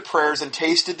heard the prayers and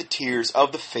tasted the tears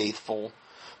of the faithful,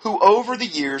 who over the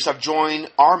years have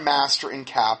joined our Master and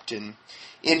Captain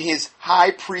in his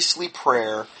high priestly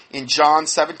prayer in John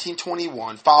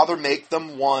 17:21. Father, make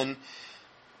them one,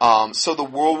 so the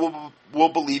world will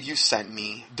believe you sent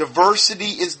me.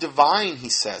 Diversity is divine, he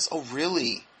says. Oh,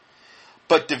 really?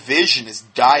 But division is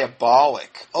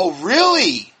diabolic. Oh,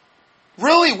 really?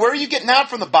 Really? Where are you getting that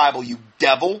from the Bible, you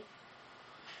devil?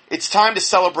 It's time to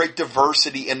celebrate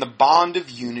diversity and the bond of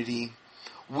unity.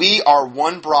 We are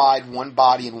one bride, one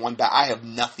body, and one I have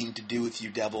nothing to do with you,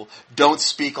 devil. Don't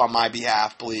speak on my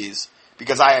behalf, please,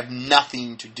 because I have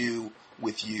nothing to do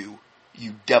with you,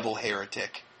 you devil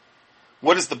heretic.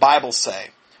 What does the Bible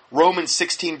say? Romans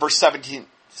 16, verse 17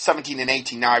 and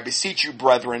 18. Now I beseech you,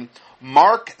 brethren,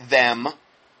 mark them,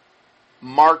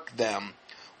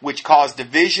 which cause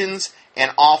divisions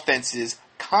and offenses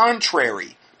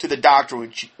contrary to the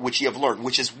doctrine which ye have learned,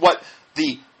 which is what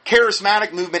the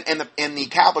charismatic movement and the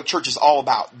Catholic Church is all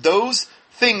about. Those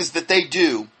things that they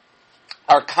do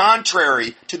are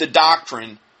contrary to the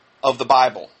doctrine of the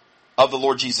Bible, of the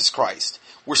Lord Jesus Christ.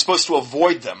 We're supposed to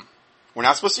avoid them. We're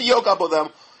not supposed to yoke up with them.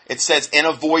 It says, and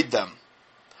avoid them.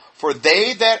 For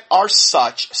they that are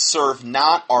such serve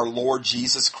not our Lord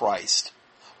Jesus Christ,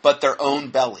 but their own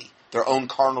belly, their own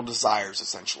carnal desires,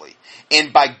 essentially.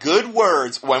 And by good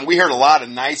words, when we heard a lot of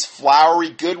nice, flowery,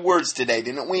 good words today,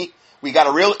 didn't we? We got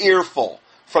a real earful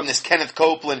from this Kenneth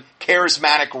Copeland,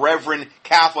 charismatic, reverend,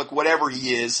 Catholic, whatever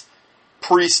he is,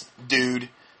 priest dude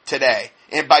today.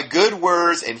 And by good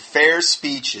words and fair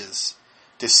speeches,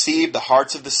 deceive the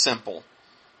hearts of the simple.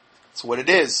 That's what it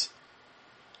is.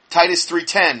 Titus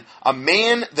 3:10, a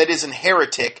man that is an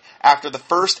heretic after the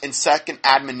first and second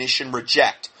admonition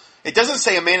reject. It doesn't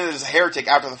say a man that is a heretic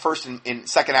after the first and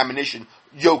second admonition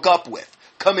yoke up with,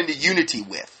 come into unity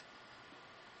with,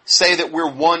 say that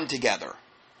we're one together.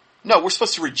 No, we're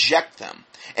supposed to reject them.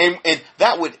 And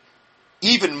that would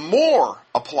even more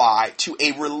apply to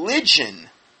a religion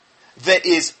that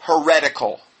is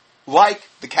heretical, like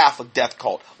the Catholic death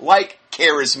cult, like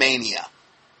charismania.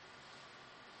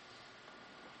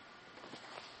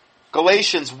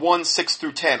 Galatians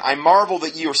 1:6-10. I marvel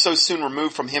that ye are so soon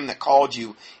removed from him that called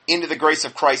you into the grace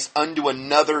of Christ unto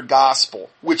another gospel,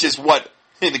 which is what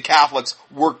the Catholics'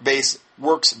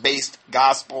 works-based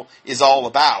gospel is all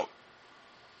about.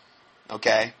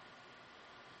 Okay?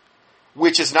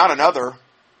 Which is not another,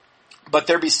 but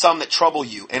there be some that trouble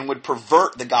you and would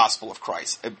pervert the gospel of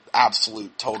Christ. An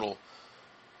absolute, total,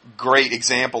 great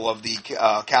example of the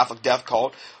Catholic death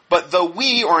cult. But though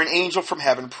we or an angel from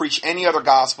heaven preach any other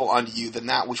gospel unto you than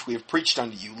that which we have preached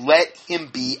unto you, let him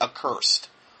be accursed.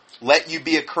 Let you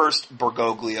be accursed,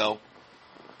 Bergoglio.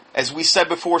 As we said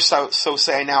before, so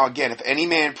say I now again, if any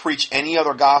man preach any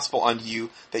other gospel unto you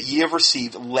that ye have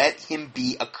received, let him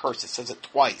be accursed. It says it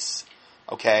twice.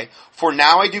 Okay? For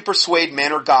now I do persuade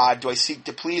men or God, do I seek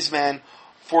to please men?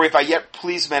 For if I yet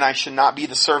please men, I should not be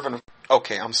the servant of...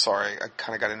 Okay, I'm sorry. I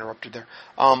kind of got interrupted there.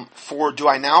 For do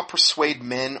I now persuade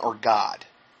men or God?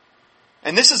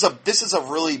 And this is a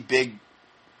really big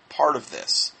part of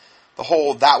this. The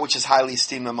whole, that which is highly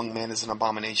esteemed among men is an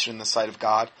abomination in the sight of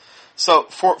God. So,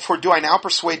 for do I now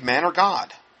persuade men or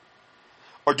God?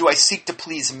 Or do I seek to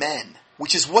please men?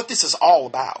 Which is what this is all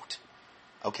about.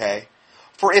 Okay?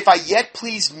 For if I yet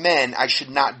please men, I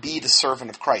should not be the servant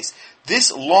of Christ.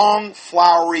 This long,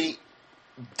 flowery,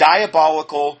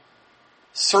 diabolical,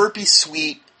 syrupy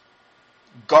sweet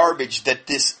garbage that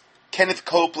this Kenneth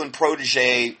Copeland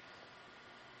protege,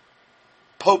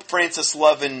 Pope Francis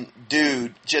loving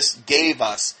dude just gave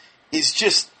us is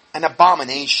just an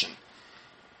abomination.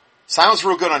 Sounds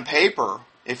real good on paper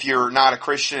if you're not a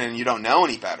Christian and you don't know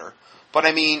any better. But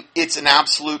I mean, it's an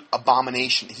absolute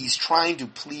abomination. He's trying to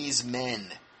please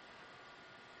men.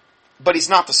 But he's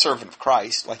not the servant of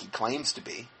Christ like he claims to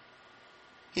be.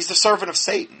 He's the servant of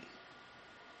Satan.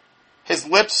 His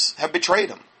lips have betrayed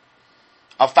him.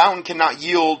 A fountain cannot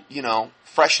yield,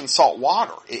 fresh and salt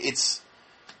water.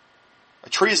 A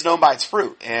tree is known by its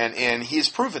fruit, and he has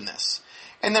proven this.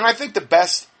 And then I think the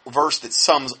best verse that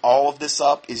sums all of this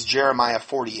up is Jeremiah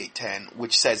 48:10,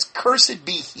 which says, "Cursed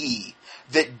be he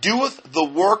that doeth the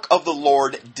work of the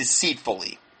Lord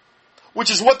deceitfully," which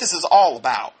is what this is all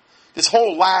about. This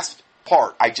whole last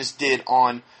part I just did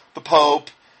on the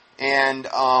Pope and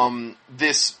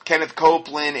this Kenneth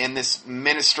Copeland and this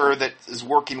minister that is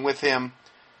working with him.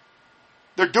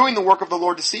 They're doing the work of the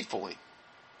Lord deceitfully.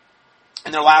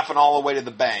 And they're laughing all the way to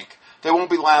the bank. They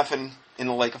won't be laughing in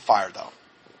the lake of fire, though,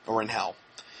 or in hell.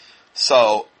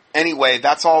 So, anyway,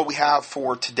 that's all we have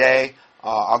for today.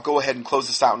 I'll go ahead and close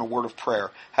this out in a word of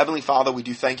prayer. Heavenly Father, we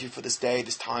do thank you for this day,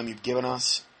 this time you've given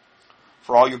us,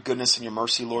 for all your goodness and your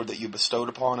mercy, Lord, that you bestowed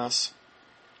upon us.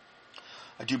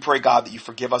 I do pray, God, that you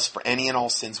forgive us for any and all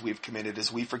sins we've committed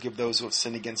as we forgive those who have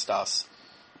sinned against us,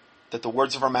 that the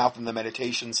words of our mouth and the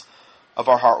meditations of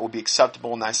our heart will be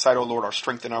acceptable in thy sight, O Lord, our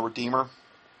strength and our Redeemer,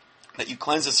 that you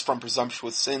cleanse us from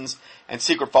presumptuous sins and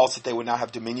secret faults, that they would not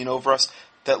have dominion over us,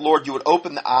 that, Lord, you would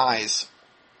open the eyes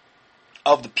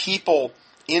of the people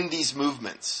in these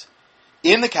movements,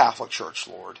 in the Catholic Church,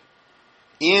 Lord,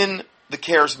 in the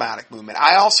charismatic movement.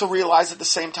 I also realize at the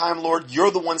same time, Lord,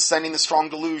 you're the one sending the strong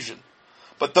delusion.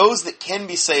 But those that can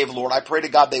be saved, Lord, I pray to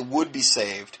God they would be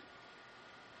saved,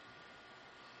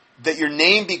 that your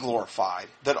name be glorified,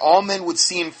 that all men would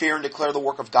see and fear and declare the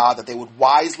work of God, that they would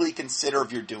wisely consider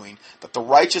of your doing, that the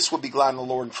righteous would be glad in the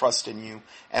Lord and trust in you,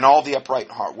 and all the upright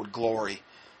in heart would glory.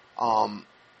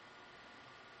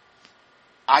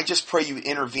 I just pray you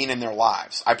intervene in their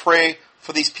lives. I pray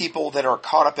for these people that are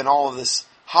caught up in all of this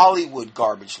Hollywood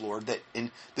garbage, Lord, that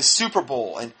in the Super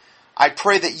Bowl, and I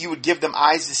pray that you would give them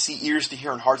eyes to see, ears to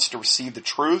hear, and hearts to receive the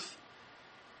truth.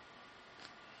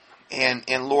 And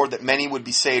Lord, that many would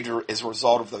be saved as a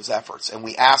result of those efforts. And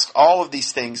we ask all of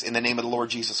these things in the name of the Lord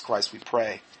Jesus Christ, we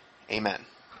pray. Amen.